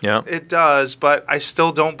cards. Yeah, it does, but I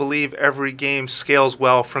still don't believe every game scales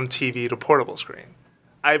well from TV to portable screen.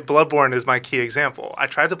 Bloodborne is my key example. I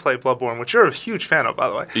tried to play Bloodborne, which you're a huge fan of, by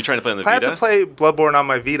the way. You trying to play on the Vita? I had to play Bloodborne on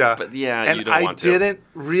my Vita. But yeah, and you don't want to. I didn't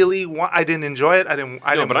really want. I didn't enjoy it. I didn't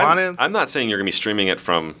want it. I'm not saying you're going to be streaming it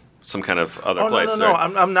from some kind of other place. No.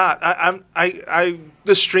 I'm not.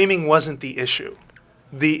 The streaming wasn't the issue.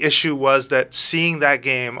 The issue was that seeing that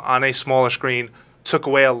game on a smaller screen took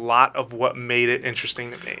away a lot of what made it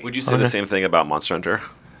interesting to me. Would you say the same thing about Monster Hunter?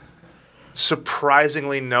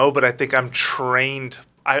 Surprisingly, no, but I think I'm trained.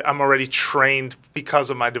 I'm already trained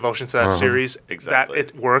because of my devotion to that series. Exactly.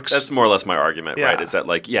 That it works. That's more or less my argument, right? Is that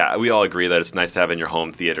like, yeah, we all agree that it's nice to have in your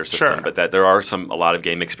home theater system, but that there are a lot of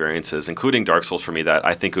game experiences, including Dark Souls for me, that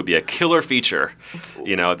I think would be a killer feature.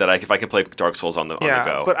 That if I can play Dark Souls on the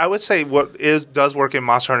go. But I would say what does work in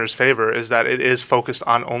Monster Hunter's favor is that it is focused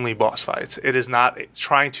on only boss fights. It is not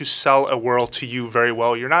trying to sell a world to you very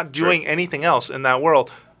well. You're not doing anything else in that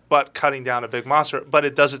world but cutting down a big monster, but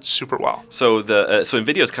it does it super well. So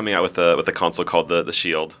Nvidia's coming out with a console called the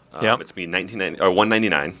Shield. It's be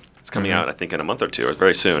 $199. It's coming out, I think, in a month or two, or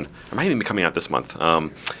very soon. It might even be coming out this month.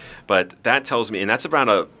 But that tells me, and that's around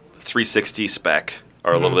a 360 spec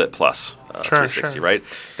or a little bit plus 360, right?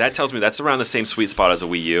 That tells me that's around the same sweet spot as a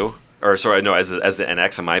Wii U. or sorry, no, as the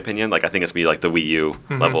NX, in my opinion, like I think it's gonna be like the Wii U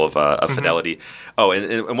level of fidelity. Oh,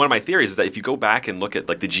 and one of my theories is that if you go back and look at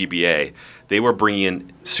like the GBA, they were bringing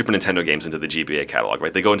in Super Nintendo games into the GBA catalog,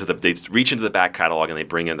 right? They reach into the back catalog and they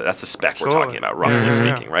bring in that's the spec we're talking about, roughly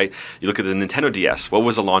speaking, right? You look at the Nintendo DS. What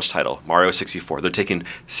was the launch title? Mario 64. They're taking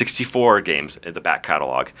 64 games in the back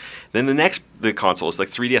catalog. Then the consoles, like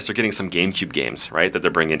 3DS, they're getting some GameCube games, right? That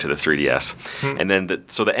they're bringing into the 3DS. And then the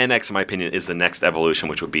NX, in my opinion, is the next evolution,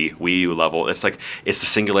 which would be Wii U level. It's the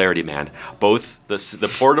singularity, man. Both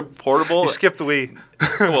the portable. You skipped the Wii.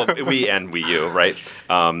 Well, Wii and Wii U, right?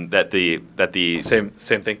 That the Same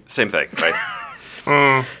thing. same thing, right?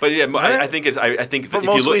 But yeah, I think it's. I think But if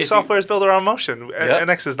most you look, Wii software is built around motion. Yeah.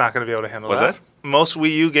 NX is not going to be able to handle Was that. it? Most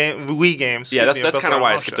Wii games. yeah, excuse me, are that's built kind of around why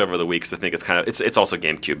I motion. skipped over the Wii because I think it's also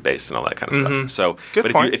GameCube based and all that kind of stuff. So, Good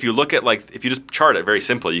but point. if you look at if you just chart it very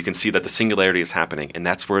simply, you can see that the singularity is happening, and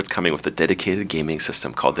that's where it's coming with the dedicated gaming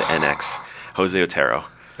system called the NX. Jose Otero.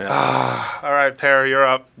 All right, Per, you're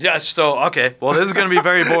up. Yes. So okay. Well, this is going to be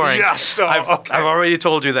very boring. Yes, no, I've already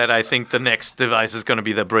told you that I think the next device is going to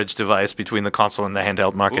be the bridge device between the console and the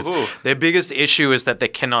handheld markets. Woohoo. Their biggest issue is that they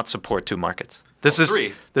cannot support two markets. This is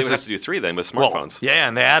Three. They would have to do three then with smartphones. Well, yeah,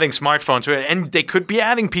 and they're adding smartphones to it, and they could be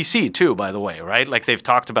adding PC too, by the way, right? Like they've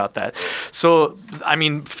talked about that. So, I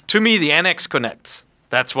mean, to me, the NX connects.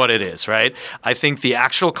 That's what it is, right? I think the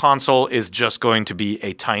actual console is just going to be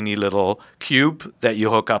a tiny little cube that you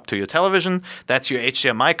hook up to your television. That's your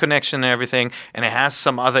HDMI connection and everything, and it has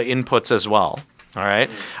some other inputs as well. All right.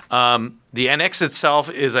 The NX itself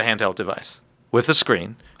is a handheld device with a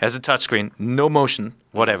screen, has a touch screen, no motion,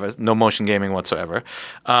 whatever, no motion gaming whatsoever.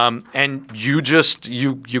 And you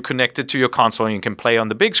connect it to your console and you can play on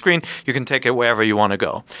the big screen. You can take it wherever you want to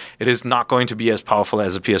go. It is not going to be as powerful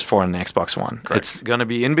as a PS4 and an Xbox One. Correct. It's going to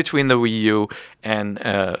be in between the Wii U and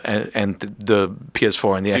the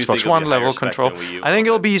PS4 and the So you think Xbox it'll One be level higher spec control. than Wii U? I think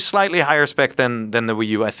it'll Okay. be slightly higher spec than the Wii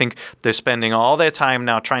U. I think they're spending all their time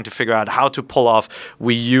now trying to figure out how to pull off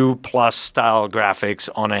Wii U plus style graphics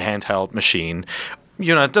on a handheld machine.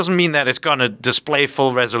 You know, it doesn't mean that it's going to display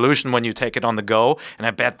full resolution when you take it on the go. And I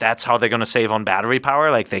bet that's how they're going to save on battery power.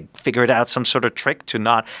 Like they figured out some sort of trick to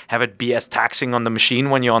not have it be as taxing on the machine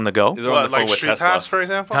when you're on the go. They're on What, the phone like with Street Tesla. Pass, for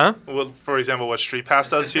example? Huh? Well, for example, what Street Pass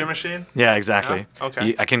does to your machine? Yeah, exactly. Yeah?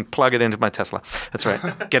 Okay. I can plug it into my Tesla. That's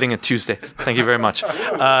right. Getting it Tuesday. Thank you very much.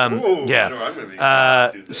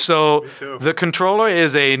 So too. the controller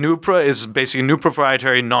is is basically a new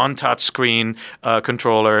proprietary non-touch screen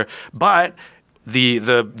controller, but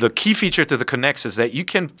the key feature to the Connect is that you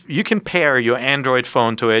can pair your Android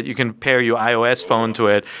phone to it, you can pair your iOS phone to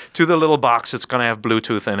it, to the little box that's going to have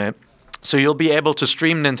Bluetooth in it. So you'll be able to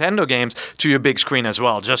stream Nintendo games to your big screen as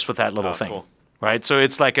well, just with that little thing. Cool. Right, so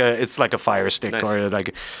it's like a Fire Stick Nice. or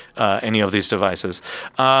like any of these devices.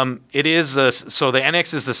 It is so the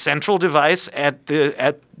NX is the central device at the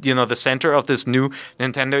center of this new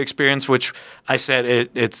Nintendo experience, which I said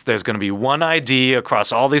there's going to be one ID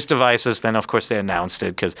across all these devices. Then of course they announced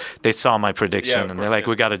it because they saw my prediction Yeah, of and course, they're like, yeah.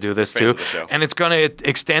 we got to do this Fans too. of the show. And it's going to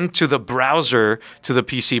extend to the browser, to the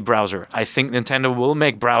PC browser. I think Nintendo will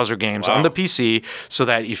make browser games on Wow. the PC so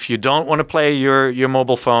that if you don't want to play your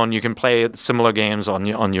mobile phone, you can play similar games on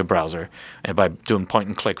your browser and by doing point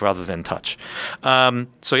and click rather than touch.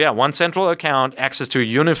 So yeah, one central account, access to a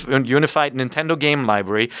unified Nintendo game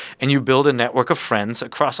library, and you build a network of friends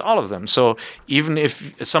across all of them. So even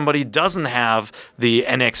if somebody doesn't have the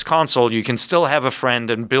NX console, you can still have a friend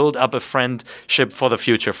and build up a friendship for the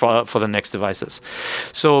future, for the next devices.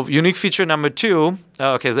 So unique feature number 2,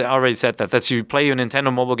 okay, I already said that. That's you play your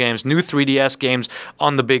Nintendo mobile games, new 3DS games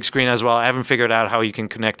on the big screen as well. I haven't figured out how you can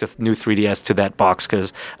connect a new 3DS to that box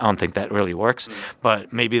because I don't think that really works.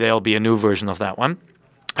 But maybe there'll be a new version of that one.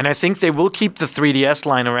 And I think they will keep the 3DS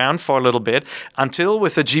line around for a little bit until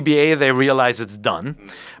with the GBA they realize it's done.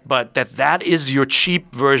 But that is your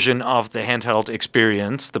cheap version of the handheld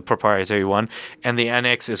experience, the proprietary one, and the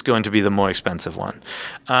NX is going to be the more expensive one.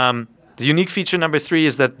 The unique feature number 3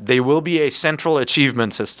 is that they will be a central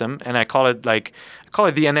achievement system, and I call it the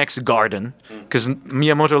NX Garden because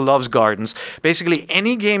Miyamoto loves gardens. Basically,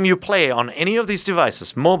 any game you play on any of these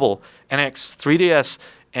devices, mobile, NX, 3DS,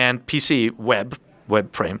 and PC web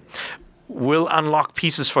frame, will unlock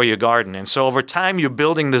pieces for your garden. And so over time, you're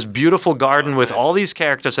building this beautiful garden with all these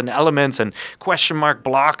characters and elements and question mark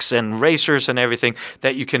blocks and racers and everything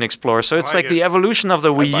that you can explore. So it's like it. the evolution of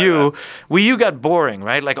the Wii buy U. that. Wii U got boring,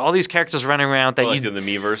 right? Like all these characters running around that Like you in the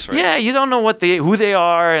Miiverse, right? yeah, you don't know who they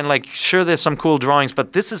are, and like, sure, there's some cool drawings,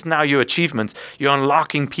 but this is now your achievement. You're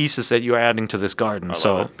unlocking pieces that you're adding to this garden.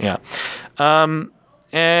 So it. yeah,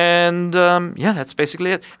 yeah, that's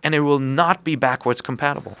basically it. And it will not be backwards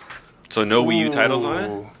compatible. So no Wii U titles on it?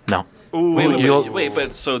 Ooh. No. Ooh. Wait,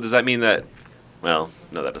 but so does that mean that? Well,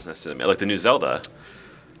 no, that doesn't necessarily mean like the new Zelda.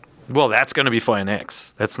 Well, that's going to be for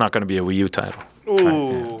NX. That's not going to be a Wii U title. Ooh.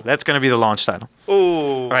 Yeah. That's going to be the launch title. Ooh.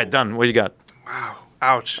 All right, done. What do you got? Wow.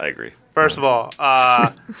 Ouch. I agree. First of all,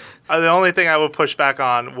 the only thing I would push back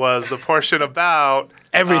on was the portion about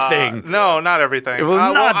Everything. No, not everything. It will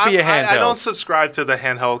not be a handheld. I don't subscribe to the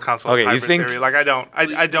handheld console. Okay, you hybrid think- theory. Like I don't.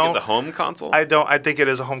 I don't. It's a home console. I don't. I think it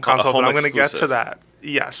is a home console, home but I'm going to get to exclusive. that.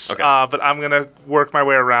 Yes. Okay. But I'm going to work my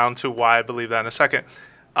way around to why I believe that in a second.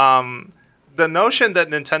 The notion that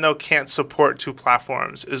Nintendo can't support two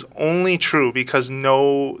platforms is only true because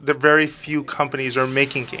the very few companies are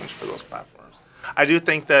making games for those platforms. I do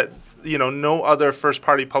think that no other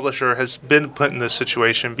first-party publisher has been put in this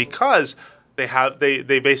situation because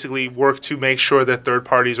they basically work to make sure that third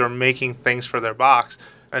parties are making things for their box.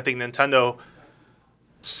 And I think Nintendo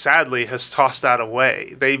sadly has tossed that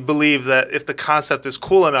away. They believe that if the concept is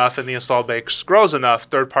cool enough and the install base grows enough,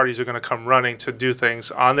 third parties are going to come running to do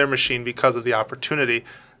things on their machine because of the opportunity,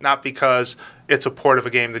 not because it's a port of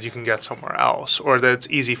a game that you can get somewhere else or that it's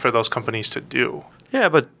easy for those companies to do. Yeah,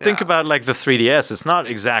 but think Yeah. about like the 3DS. It's not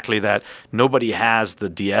exactly that nobody has the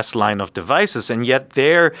DS line of devices, and yet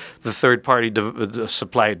the third-party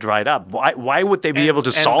supply dried up. Why would they be able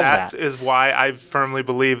to solve that? That is why I firmly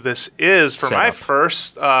believe this is for my Setup.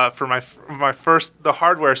 first the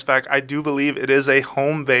hardware spec. I do believe it is a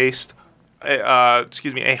home-based,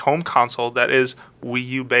 a home console that is Wii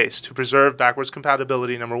U based to preserve backwards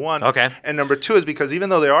compatibility. Number one. Okay. And number two is because even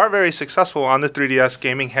though they are very successful on the 3DS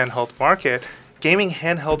gaming handheld market, gaming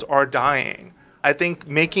handhelds are dying. I think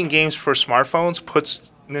making games for smartphones puts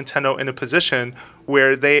Nintendo in a position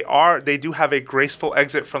where they do have a graceful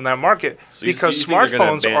exit from that market So you because think they're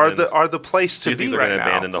gonna smartphones are the place Do to you think be they're right going to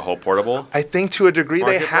now. abandon the whole portable? I think to a degree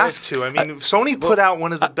they have Marketplace? to. I mean, Sony put out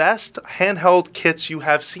one of the best handheld kits you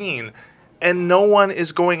have seen, and no one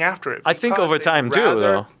is going after it. I think because over they'd time too, rather-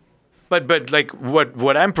 though. But like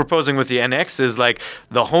what I'm proposing with the NX is like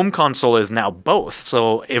the home console is now both.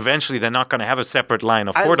 So eventually they're not going to have a separate line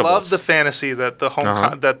of portables. I love the fantasy that the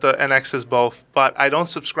that the NX is both, but I don't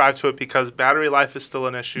subscribe to it because battery life is still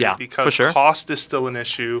an issue. Yeah, because for sure. cost is still an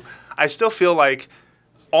issue. I still feel like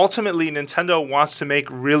ultimately Nintendo wants to make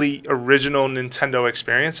really original Nintendo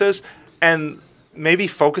experiences, and maybe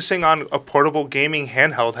focusing on a portable gaming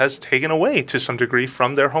handheld has taken away to some degree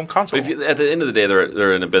from their home console. But at the end of the day,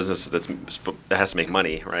 they're in a business that has to make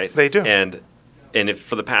money, right? They do. And if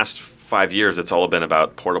for the past 5 years, it's all been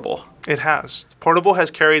about portable. It has. Portable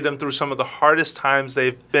has carried them through some of the hardest times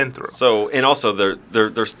they've been through. So, and also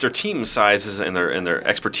their team sizes and their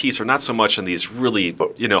expertise are not so much in these really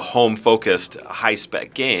home focused high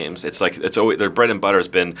spec games. It's like it's always their bread and butter has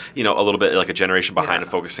been a little bit like a generation behind Yeah.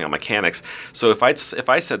 and focusing on mechanics. So if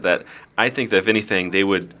I said that, I think that if anything they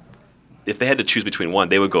would, if they had to choose between one,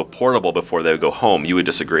 they would go portable before they would go home. You would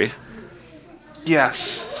disagree? Yes,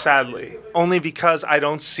 sadly. Only because I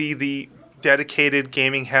don't see the dedicated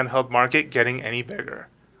gaming handheld market getting any bigger.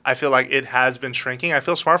 I feel like it has been shrinking. I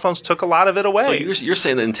feel smartphones took a lot of it away. So you're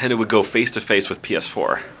saying that Nintendo would go face to face with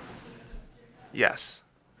PS4? Yes.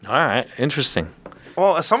 All right, interesting.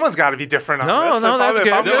 Well, someone's got to be different on No, this. no, that's good.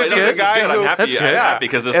 I'm No, gonna it's be good. the guy I'm who- happy. That's good. I'm Yeah. happy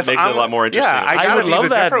because this If makes it a I'm- lot more interesting. yeah, I I gotta would be love the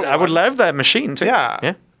that. different I would one. love that machine too. Yeah.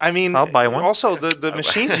 Yeah. I mean, I'll buy one. Also, the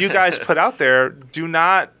machines you guys put out there do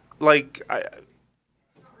not like.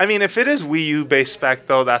 I mean, if it is Wii U based spec,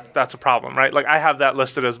 though, that's a problem, right? Like I have that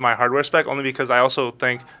listed as my hardware spec only because I also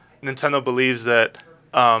think Nintendo believes that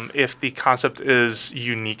if the concept is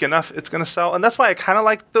unique enough, it's going to sell, and that's why I kind of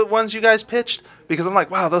like the ones you guys pitched because I'm like,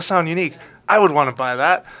 wow, those sound unique. I would want to buy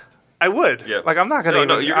that. I would. Yeah. Like I'm not gonna.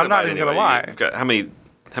 No, you're I'm not buy it even gonna anyway. lie. You've got, how many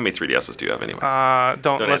 3DSs do you have anyway?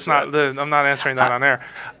 Don't let's answer not. I'm not answering that on air.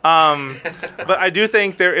 But I do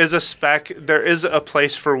think there is a spec. There is a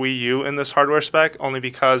place for Wii U in this hardware spec, only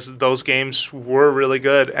because those games were really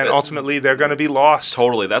good, and ultimately they're going to be lost.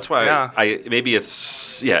 Totally. That's why Yeah.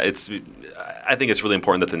 I think it's really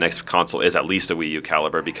important that the next console is at least a Wii U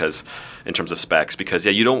caliber because in terms of specs, because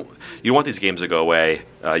you don't want these games to go away.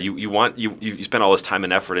 You spend all this time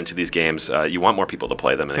and effort into these games. You want more people to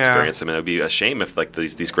play them and Yeah. experience them. And it would be a shame if like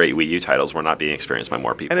these great Wii U titles were not being experienced by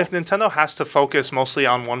more people. And if Nintendo has to focus mostly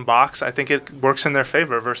on one box, I think it works in their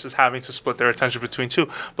favor versus having to split their attention between two.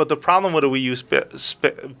 But the problem with a Wii U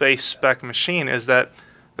base spec machine is that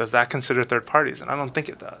does that consider third parties? And I don't think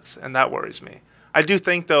it does, and that worries me. I do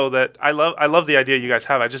think though that I love the idea you guys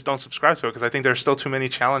have. I just don't subscribe to it because I think there's still too many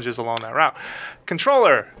challenges along that route.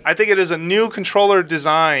 Controller. I think it is a new controller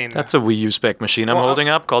design. That's a Wii U spec machine I'm Well, holding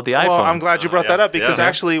up called the Well, iPhone. I'm glad you brought yeah, that up because yeah.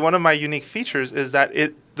 actually one of my unique features is that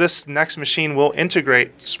this next machine will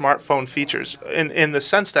integrate smartphone features in the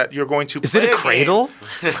sense that you're going to Is it a cradle?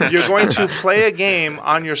 You're going to play a game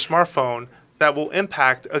on your smartphone that will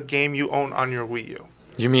impact a game you own on your Wii U.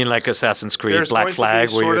 You mean like Assassin's Creed There's Black going Flag,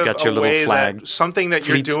 to be where sort you of got your a little way flag? that something that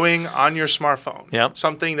you're fleet. doing on your smartphone, Yep.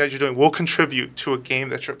 something that you're doing will contribute to a game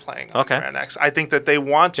that you're playing on Okay. your NX. I think that they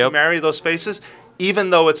want to Yep. marry those spaces,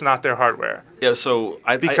 even though it's not their hardware, Yeah, so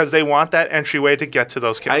because they want that entryway to get to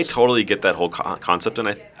those kids. I totally get that whole concept, and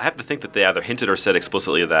I have to think that they either hinted or said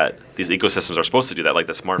explicitly that these ecosystems are supposed to do that, like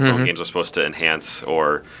the smartphone Mm-hmm. games are supposed to enhance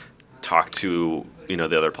or talk to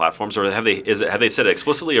the other platforms, or have they said it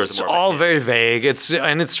explicitly, or is it It's more all of a very hint? vague.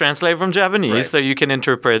 It's translated from Japanese, Right. so you can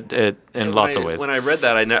interpret it in lots of ways. When I read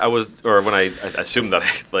that, I assumed that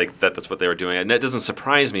that's what they were doing, and that doesn't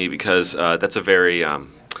surprise me because that's a very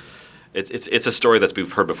it's a story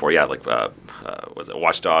we've heard before. Yeah, like was it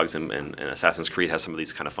Watch Dogs and Assassin's Creed has some of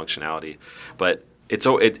these kind of functionality, but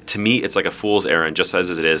to me it's like a fool's errand, just as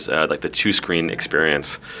it is like the 2-screen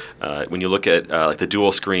experience. When you look at like the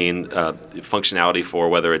dual screen functionality for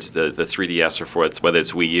whether it's the 3DS or whether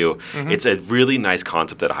it's Wii U, it's a really nice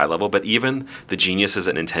concept at a high level. But even the geniuses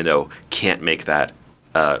at Nintendo can't make that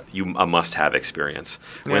a must-have experience.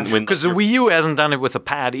 Because the Wii U hasn't done it with a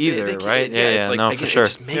pad either, they right? can't. It's like, no, again, for sure. It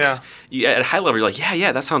just makes at a high level, you're like,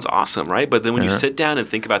 yeah, that sounds awesome, right? But then when you sit down and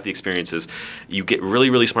think about the experiences, you get really,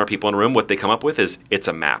 really smart people in a room. What they come up with is it's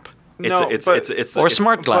a map. Or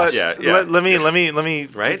smart glass. Let me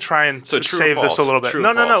Right? try and So true or save this a false? little bit. True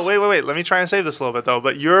or No, false? wait. Let me try and save this a little bit though.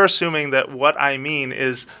 But you're assuming that what I mean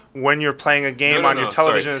is when you're playing a game No, on your no,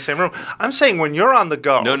 television sorry. in the same room. I'm saying when you're on the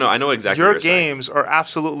go. No, I know exactly Your what you're saying. games are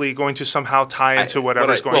absolutely going to somehow tie into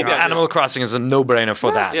whatever's well, going Well, on. Animal Crossing is a no-brainer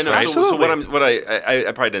for that, Yeah, no, right? so what I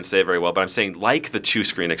probably didn't say it very well, but I'm saying like the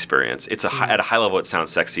 2-screen experience, it's at a high level it sounds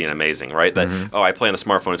sexy and amazing, right? That I play on a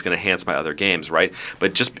smartphone, it's going to enhance my other games, right?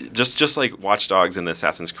 But just like Watch Dogs and the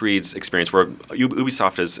Assassin's Creed's experience, where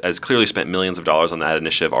Ubisoft has clearly spent millions of dollars on that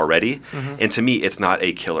initiative already, and to me, it's not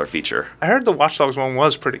a killer feature. I heard the Watch Dogs one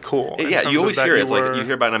was pretty cool. in Yeah, terms you of always that hear it. It's like you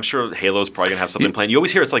hear about it, and I'm sure Halo's probably gonna have something playing. You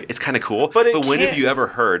always hear it's like it's kind of cool, But it when have can't- you ever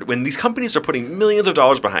heard when these companies are putting millions of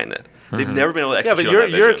dollars behind it? They've never been able to Yeah, execute but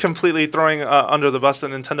on that you're vision. completely throwing under the bus that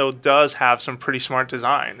Nintendo does have some pretty smart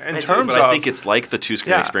design in terms but of. I think it's like the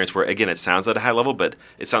 2-screen Yeah. experience where again it sounds at a high level, but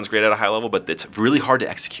it sounds great at a high level, but it's really hard to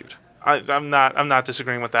execute. I'm not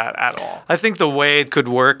disagreeing with that at all. I think the way it could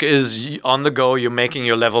work is on the go, you're making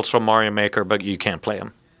your levels from Mario Maker, but you can't play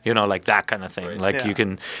them. Like that kind of thing. Like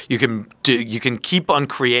Yeah. you can keep on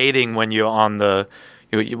creating when you're on the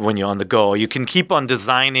go. You can keep on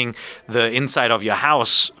designing the inside of your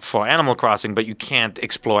house for Animal Crossing, but you can't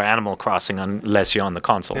explore Animal Crossing unless you're on the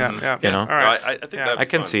console. Yeah. You know? All right. I think Yeah. that'd be I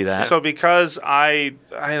can fun. see that. So because I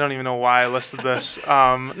don't even know why I listed this.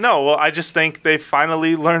 I just think they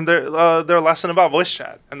finally learned their lesson about voice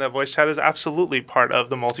chat, and that voice chat is absolutely part of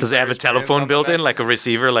the multiplayer. Does it have a telephone built in, like a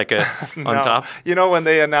receiver, like a on No. top? When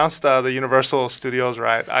they announced the Universal Studios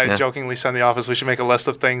ride, I Yeah. jokingly said in the office we should make a list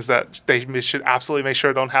of things that they should absolutely make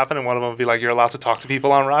sure don't happen, and one of them would be like you're allowed to talk to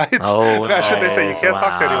people on rides. Oh, That's what they say. You can't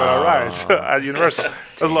talk to anyone on wow. rides at Universal. It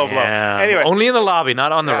was low blow. Yeah. Anyway, Only in the lobby,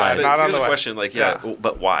 not on the Yeah, ride. But not on here's the a way. question, like, Yeah.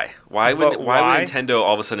 but why? Why But would why? Nintendo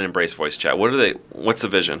all of a sudden embrace voice chat? What's the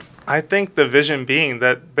vision? I think the vision being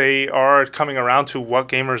that they are coming around to what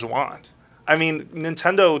gamers want. I mean,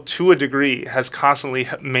 Nintendo, to a degree, has constantly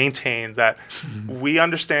maintained that we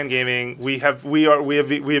understand gaming. We have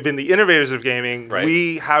been the innovators of gaming. Right.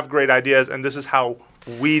 We have great ideas, and this is how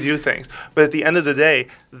we do things. But at the end of the day,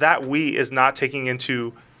 that we is not taking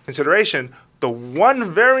into consideration the one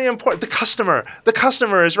very important, the customer. The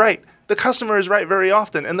customer is right. The customer is right very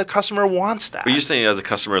often, and the customer wants that. Are you saying as a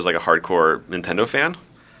customer is like a hardcore Nintendo fan?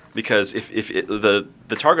 Because if the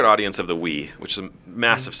target audience of the Wii, which is a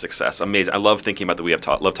massive success, amazing. I love thinking about the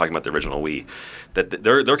Wii. Love talking about the original Wii. That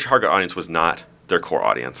their target audience was not their core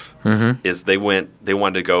audience. Is they wanted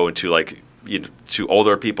to go into like to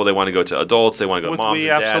older people. They want to go to adults. They want to go With to moms Wii,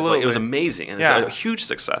 and dads. Like, it absolutely. was amazing, and Yeah. it's a huge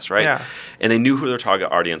success, right? Yeah. And they knew who their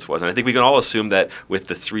target audience was, and I think we can all assume that with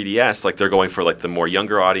the 3DS, like they're going for like the more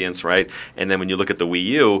younger audience, right? And then when you look at the Wii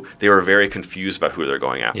U, they were very confused about who there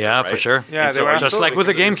going after. Yeah, right? for sure. Yeah, And they so were are you- Just like with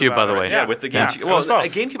the absolutely GameCube, by the confused way. about yeah, it. with the Yeah. GameCube. It Well, was both. a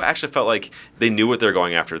GameCube actually felt like they knew what they were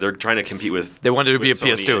going after. They're trying to compete with. They wanted to be with a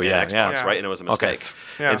PS2, Sony and yeah, Xbox, yeah. right? And it was a Okay. mistake.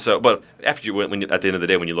 Yeah. And so, but after when you, at the end of the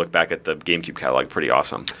day, when you look back at the GameCube catalog, pretty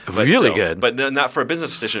awesome. But Really still, good. But not for a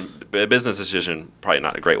business decision, probably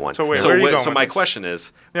not a great one. So wait, where are you going So with my this? question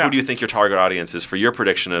is, Yeah. who do you think your target audience is for your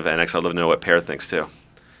prediction of NX? I'd love to know what Pear thinks too.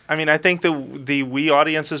 I mean, I think the Wii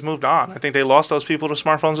audience has moved on. I think they lost those people to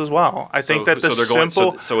smartphones as well. I think that the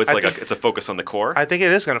simple. So it's it's a focus on the core. I think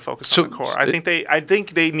it is going to focus on the core. I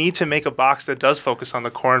think they need to make a box that does focus on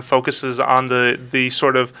the core and focuses on the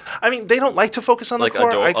sort of. I mean, they don't like to focus on the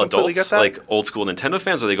core. I completely get that. Like old school Nintendo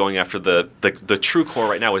fans, are they going after the true core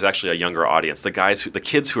right now? Is actually a younger audience. The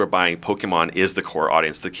kids who are buying Pokemon is the core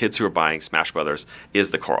audience. The kids who are buying Smash Brothers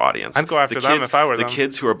is the core audience. I'd go after them if I were them. The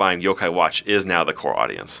kids who are buying Yokai Watch is now the core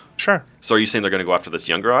audience. Sure. So are you saying they're going to go after this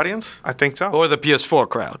younger audience? I think so. Or the PS4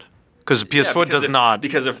 crowd. Because the PS4 does not.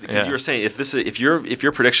 Because you were saying if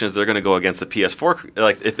your prediction is they're going to go against the PS4,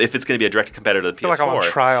 like if it's going to be a direct competitor to the PS4, I feel like I'm on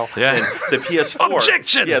trial. Yeah. The PS4.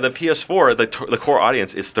 Objection. Yeah, the PS4. The core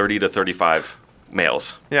audience is 30 to 35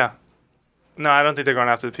 males. Yeah. No, I don't think they're going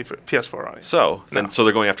after the PS4 audience. So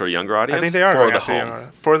they're going after a younger audience. I think they are going after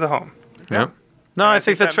home. For the home. Yeah. No, I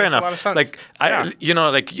think that's fair makes a enough. lot of sense. Like,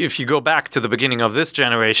 like if you go back to the beginning of this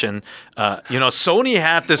generation, Sony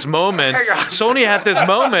had this moment. Sony had this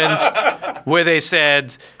moment where they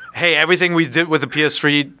said, "Hey, everything we did with the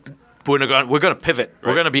PS3." We're going to pivot. Right.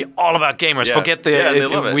 We're going to be all about gamers. Yeah. Forget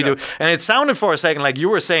we do. And it sounded for a second like you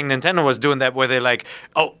were saying Nintendo was doing that, where they're like,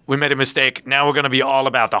 "Oh, we made a mistake. Now we're going to be all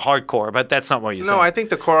about the hardcore." But that's not what you said. No, I think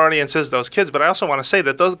the core audience is those kids. But I also want to say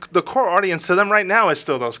that the core audience to them right now is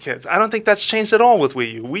still those kids. I don't think that's changed at all with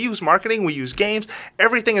Wii U. We use marketing. We use games.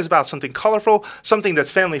 Everything is about something colorful, something that's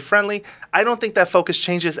family friendly. I don't think that focus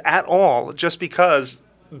changes at all just because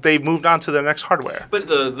they moved on to the next hardware. But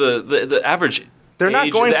the average. They're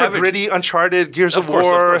not going for gritty, Uncharted, Gears of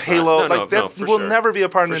War, Halo. That will never be a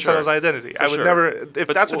part of Nintendo's identity. I would never. If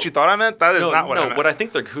that's what you thought I meant, that is not what I meant. What I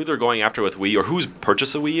think who they're going after with Wii, or who's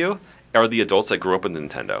purchased a Wii U, are the adults that grew up with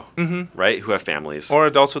Nintendo, right? Who have families, or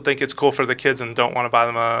adults who think it's cool for the kids and don't want to buy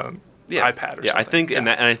them a iPad or something. I think, and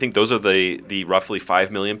I think those are the roughly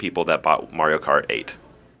 5 million people that bought Mario Kart 8.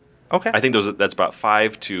 Okay. I think that's about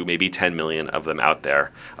 5 to maybe 10 million of them out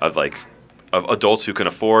there of adults who can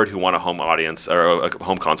afford, who want a home audience or a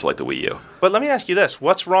home console like the Wii U. But let me ask you this.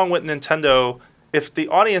 What's wrong with Nintendo if the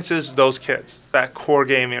audience is those kids, that core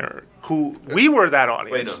gamer, we were that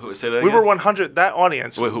audience. Wait, no, say that again? We were 100, that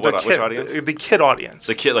audience. Wait, which audience? The kid audience.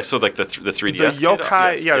 The kid, the 3DS the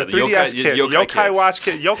yokai, kid? Yeah, the 3DS kid. Yokai Watch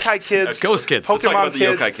kid. Yokai kids. Ghost kids. Pokemon kids. The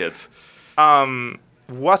yokai kids.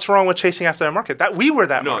 What's wrong with chasing after that market? We were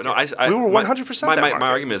that market. We were 100% that market. My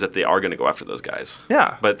argument is that they are going to go after those guys.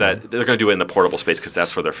 Yeah. But that they're going to do it in the portable space because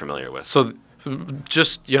that's what they're familiar with. So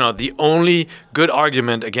just, the only good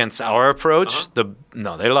argument against our approach, there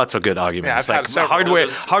are lots of good arguments. Yeah,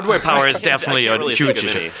 hardware power is definitely a huge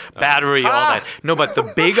issue. Battery, all that. No, but the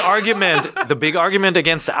big argument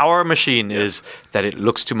against our machine is that it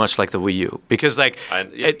looks too much like the Wii U. Because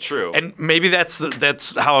true. And maybe that's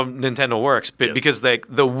how Nintendo works. But because the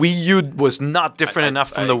Wii U was not different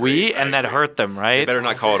enough from the Wii, and that hurt them, right? You better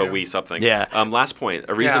not call it a Wii something. Yeah. Last point.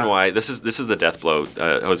 A reason why this is the death blow,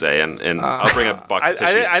 Jose, and I'll bring a box of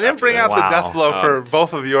tissues. I didn't bring out the death blow for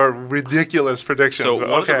both of your ridiculous predictions. So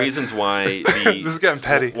one of the reasons why this is getting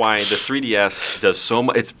petty. Why the 3DS does so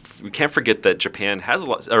much, we can't forget that Japan has a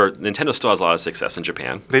lot, or Nintendo still has a lot of success in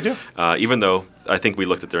Japan. They do. Even though I think we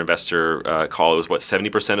looked at their investor call, it was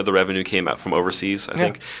 70% of the revenue came out from overseas. I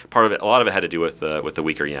think a lot of it had to do with the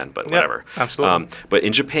weaker yen, but whatever. Absolutely. But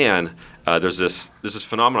in Japan, there's this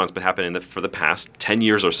phenomenon that's been happening for the past 10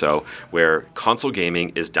 years or so, where console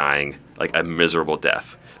gaming is dying like a miserable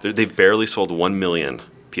death. They've barely sold 1 million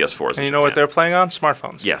PS4s. And you know what they're playing on?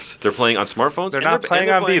 Smartphones. Yes, they're playing on smartphones. They're not playing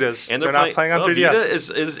on Vitas. And they're not playing on 3DS.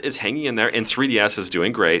 Vita is hanging in there, and 3DS is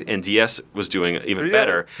doing great, and DS was doing even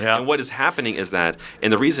better. Yeah. And what is happening is that,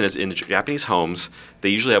 and the reason is in Japanese homes, they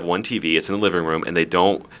usually have one TV. It's in the living room, and they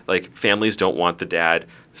don't, families don't want the dad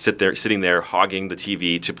sitting there hogging the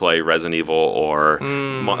TV to play Resident Evil or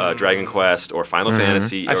Dragon Quest or Final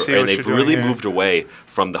Fantasy, and they've really moved away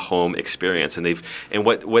from the home experience. And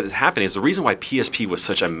what is happening is the reason why PSP was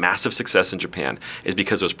such a massive success in Japan is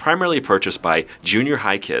because it was primarily purchased by junior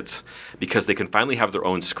high kids because they can finally have their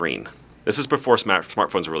own screen. This is before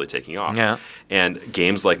smartphones were really taking off. Yeah. And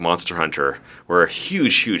games like Monster Hunter were a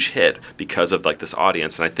huge, huge hit because of this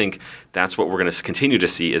audience. And I think that's what we're going to continue to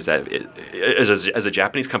see is that as a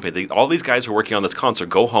Japanese company, all these guys who are working on this console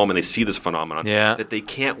go home and they see this phenomenon that they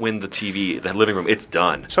can't win the TV, the living room. It's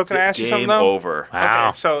done. So can I ask you something, though? Game though? over. Wow.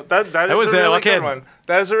 Okay, so that is a really good one.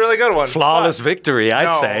 That is a really good one. Flawless victory,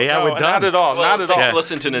 I'd say. No, we're done. not at all. Not at all.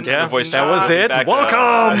 Listen to Nintendo Voice. That was it.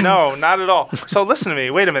 Welcome. No, not at all. So listen to me.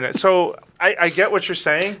 Wait a minute. So I get what you're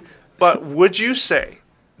saying, but would you say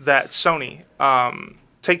that Sony,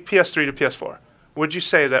 take PS3 to PS4, would you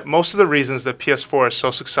say that most of the reasons that PS4 is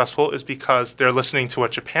so successful is because they're listening to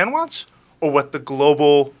what Japan wants or what the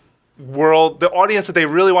global world, the audience that they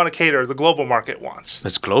really want to cater, the global market wants.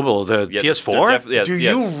 It's global. The Yeah, PS4? Do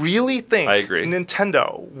you really think I agree.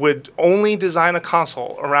 Nintendo would only design a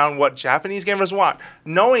console around what Japanese gamers want,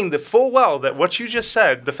 knowing the full well that what you just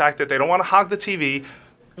said, the fact that they don't want to hog the TV,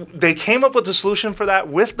 they came up with a solution for that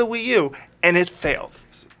with the Wii U, and it failed.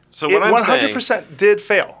 So It what I'm 100% saying, did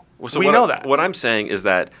fail. So we what know I- that. What I'm saying is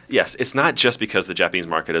that, yes, it's not just because the Japanese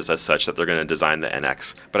market is as such that they're going to design the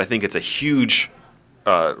NX, but I think it's a huge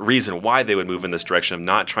reason why they would move in this direction of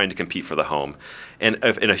not trying to compete for the home. And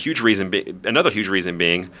a huge reason, another huge reason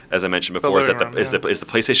being, as I mentioned before, is that living room, is the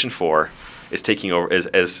PlayStation 4 is taking over,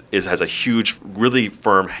 has a huge, really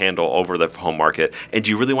firm handle over the home market. And do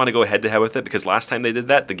you really want to go head to head with it? Because last time they did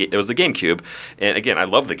that, it was the GameCube. And again, I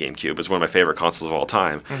love the GameCube. It's one of my favorite consoles of all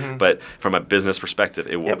time. But from a business perspective,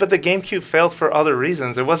 it Yeah, but the GameCube failed for other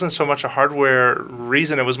reasons. It wasn't so much a hardware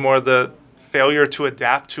reason. It was more the failure to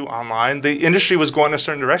adapt to online. The industry was going a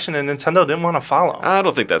certain direction, and Nintendo didn't want to follow. I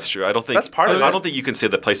don't think that's true. I don't think That's part of I it. don't think you can say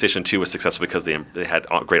that PlayStation 2 was successful because they had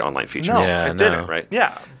great online features. No, Yeah, it no. didn't. Right?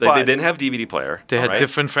 Yeah, They but didn't have DVD player. They had right?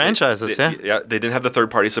 different franchises, They didn't have the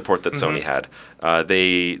third-party support that Sony had.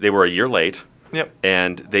 They were a year late. Yep.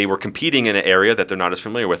 And they were competing in an area that they're not as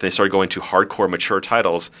familiar with. They started going to hardcore, mature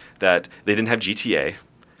titles that they didn't have GTA.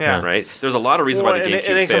 Yeah. Right? There's a lot of reasons Well, why the and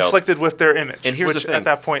GameCube it failed. conflicted with their image. And here's the which thing. at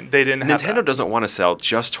that point they didn't have. Nintendo that. doesn't want to sell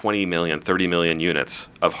just 20 million, 30 million units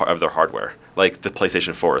of their hardware like the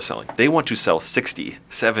PlayStation 4 is selling. They want to sell 60,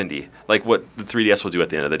 70, like what the 3DS will do at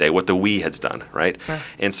the end of the day, what the Wii has done, right? Yeah.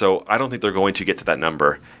 And so I don't think they're going to get to that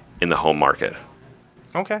number in the home market.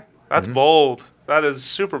 Okay, that's bold. That is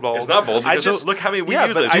super bold. It's not bold I because just look how many Wii yeah,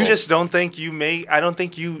 U's but there's I sold. just don't think you may. I don't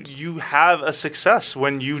think you have a success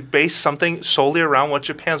when you base something solely around what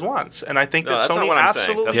Japan wants. And I think No, that that's not Sony what I'm saying.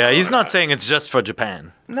 absolutely. That's Yeah, not he's what not I- saying it's just for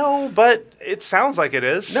Japan. No, but it sounds like it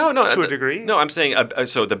is. No, to a degree. No, I'm saying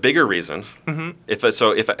so the bigger reason, if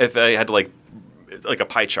I had to like a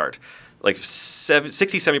pie chart, like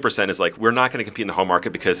 60-70% is like we're not going to compete in the home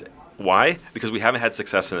market because why? Because we haven't had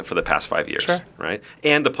success in it for the past 5 years, Sure. right?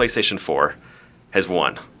 And the PlayStation 4 has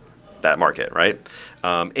won that market, right?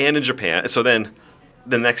 And in Japan, so then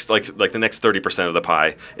the next the next 30% of the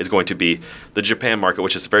pie is going to be the Japan market,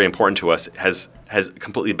 which is very important to us, has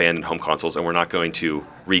completely abandoned home consoles, and we're not going to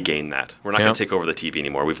regain that. We're not going Yep. to take over the TV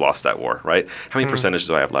anymore. We've lost that war, right? How many percentage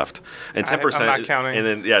do I have left? And 10%. I'm not counting. And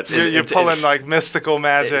then yeah, You're pulling like mystical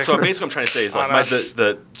magic. So basically, what I'm trying to say is like on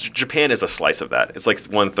us. Japan is a slice of that. It's like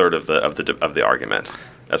 1/3 of the argument.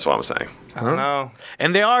 That's what I'm saying. I don't know.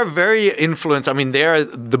 And they are very influenced. I mean, they are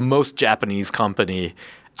the most Japanese company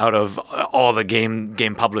out of all the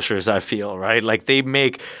game publishers, I feel, right? Like they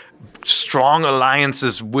make strong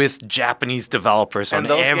alliances with Japanese developers And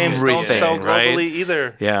on those everything, games don't sell right? globally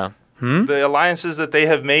either. Yeah. The alliances that they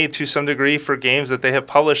have made to some degree for games that they have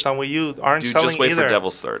published on Wii U aren't You selling just wait either. for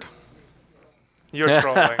Devil's Third. You're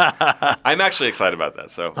trolling. I'm actually excited about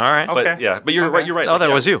that. So All right. but Okay. yeah, but you're Okay. right. You're right. Oh, that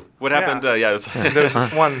yeah. was you. What happened? Yeah. Yeah, There's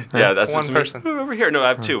just one. yeah, that's one just person. Me. Over here. No, I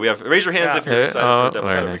have two. We have raise your hands Yeah. if you're excited Oh, for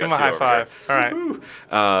Devil's very Third. nice. We Give got him a high two five. over All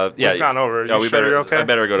right. here. Yeah, We've gone over. Oh, You we sure better. you're okay? I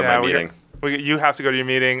better go to my we meeting. you have to go to your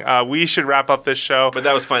meeting. We should wrap up this show. But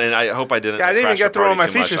that was fun, and I hope I didn't. Yeah, I didn't even crash your get through all party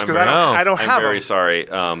my too much. features I'm because very- I don't I'm have very them. sorry,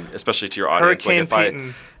 especially to your audience. Hurricane like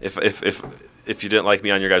Peyton. if you didn't like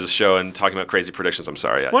me on your guys' show and talking about crazy predictions, I'm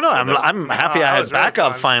sorry. Well, no, I'm happy No, I that had was really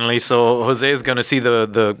backup fun. finally. So Jose is going to see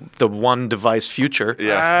the one device future.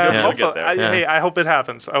 Yeah, Yeah. we'll get there. Hey, I hope it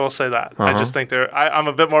happens. I will say that. I Uh-huh. just think I'm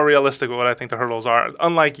a bit more realistic with what I think the hurdles are,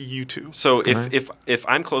 unlike you two. So if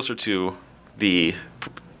I'm closer to the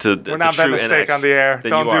We're not true betting a steak NX on the air.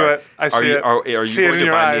 than Don't you do are, it. I are see you, it. Are you See it going in to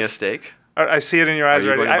your buy me a eyes. steak? I see it in your eyes you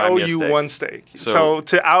already. going to I buy owe me a you steak? one steak. So- So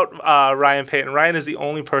to out Ryan Payton, Ryan is the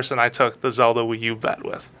only person I took the Zelda Wii U bet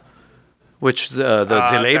with. Which the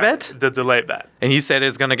delay bet? The delay bet. And he said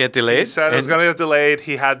it's going to get delayed. He said it was And- going to get delayed.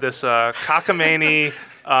 He had this cockamamie.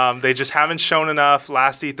 They just haven't shown enough.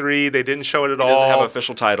 Last E3, they didn't show it at It all. doesn't have an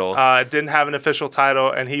official title. It didn't have an official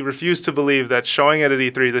title, and he refused to believe that showing it at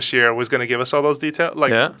E3 this year was going to give us all those details.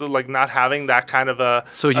 Like, Yeah. like not having that kind of a.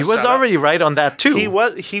 So he a was setup. already right on that too. He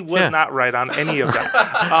was Yeah. not right on any of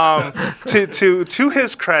that. To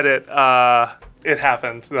his credit, it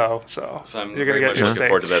happened though. So, So I'm you're gonna very get much your looking steak.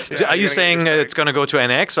 forward to that steak. Are you you're gonna get saying your steak. it's going to go to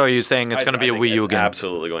NX, or are you saying it's going to be a I think Wii U it's game?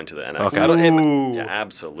 absolutely going to the NX. Okay. I don't- Ooh. yeah,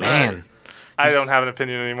 absolutely. Man, I don't have an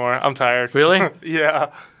opinion anymore. I'm tired. really? Yeah.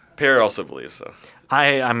 Pear also believes so.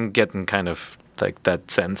 I'm getting kind of like that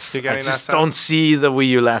sense. You're I getting just that don't sense? see the Wii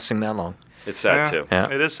U lasting that long. It's sad too. Yeah.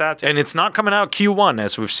 It is sad too. And it's not coming out Q1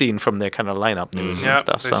 as we've seen from their kind of lineup news and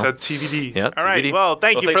stuff. They So said TBD. Yeah, All right. TBD. Well,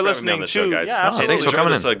 thank you for thanks having me on listening the show, to. guys. Yeah, Oh, absolutely. thanks for Enjoy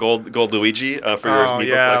coming this in. gold Luigi for your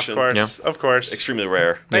meeple Of collection. course. Of course. Extremely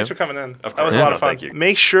rare. Thanks for coming in. Of That was course. a lot No, of fun. thank you.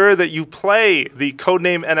 Make sure that you play the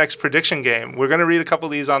Codename NX prediction game. We're going to read a couple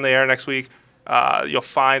of these on the air next week. You'll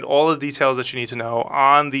find all the details that you need to know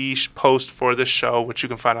on the post for this show, which you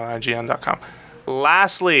can find on IGN.com.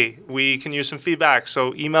 Lastly, we can use some feedback,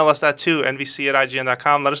 so email us that too,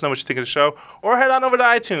 nvc@ign.com. Let us know what you think of the show, or head on over to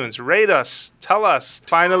iTunes, rate us, tell us.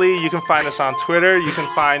 Finally, you can find us on Twitter. You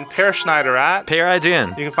can find Per Schneider at. Pair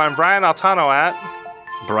IGN. You can find Brian Altano at.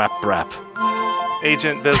 Brap.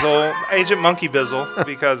 Agent Monkey Bizzle,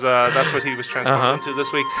 because that's what he was transformed into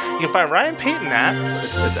this week. You can find Ryan Payton at.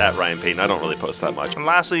 It's at Ryan Payton. I don't really post that much. And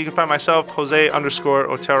lastly, you can find myself,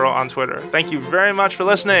 Jose_Otero on Twitter. Thank you very much for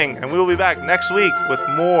listening, and we will be back next week with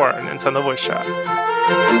more Nintendo Voice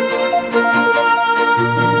Chat.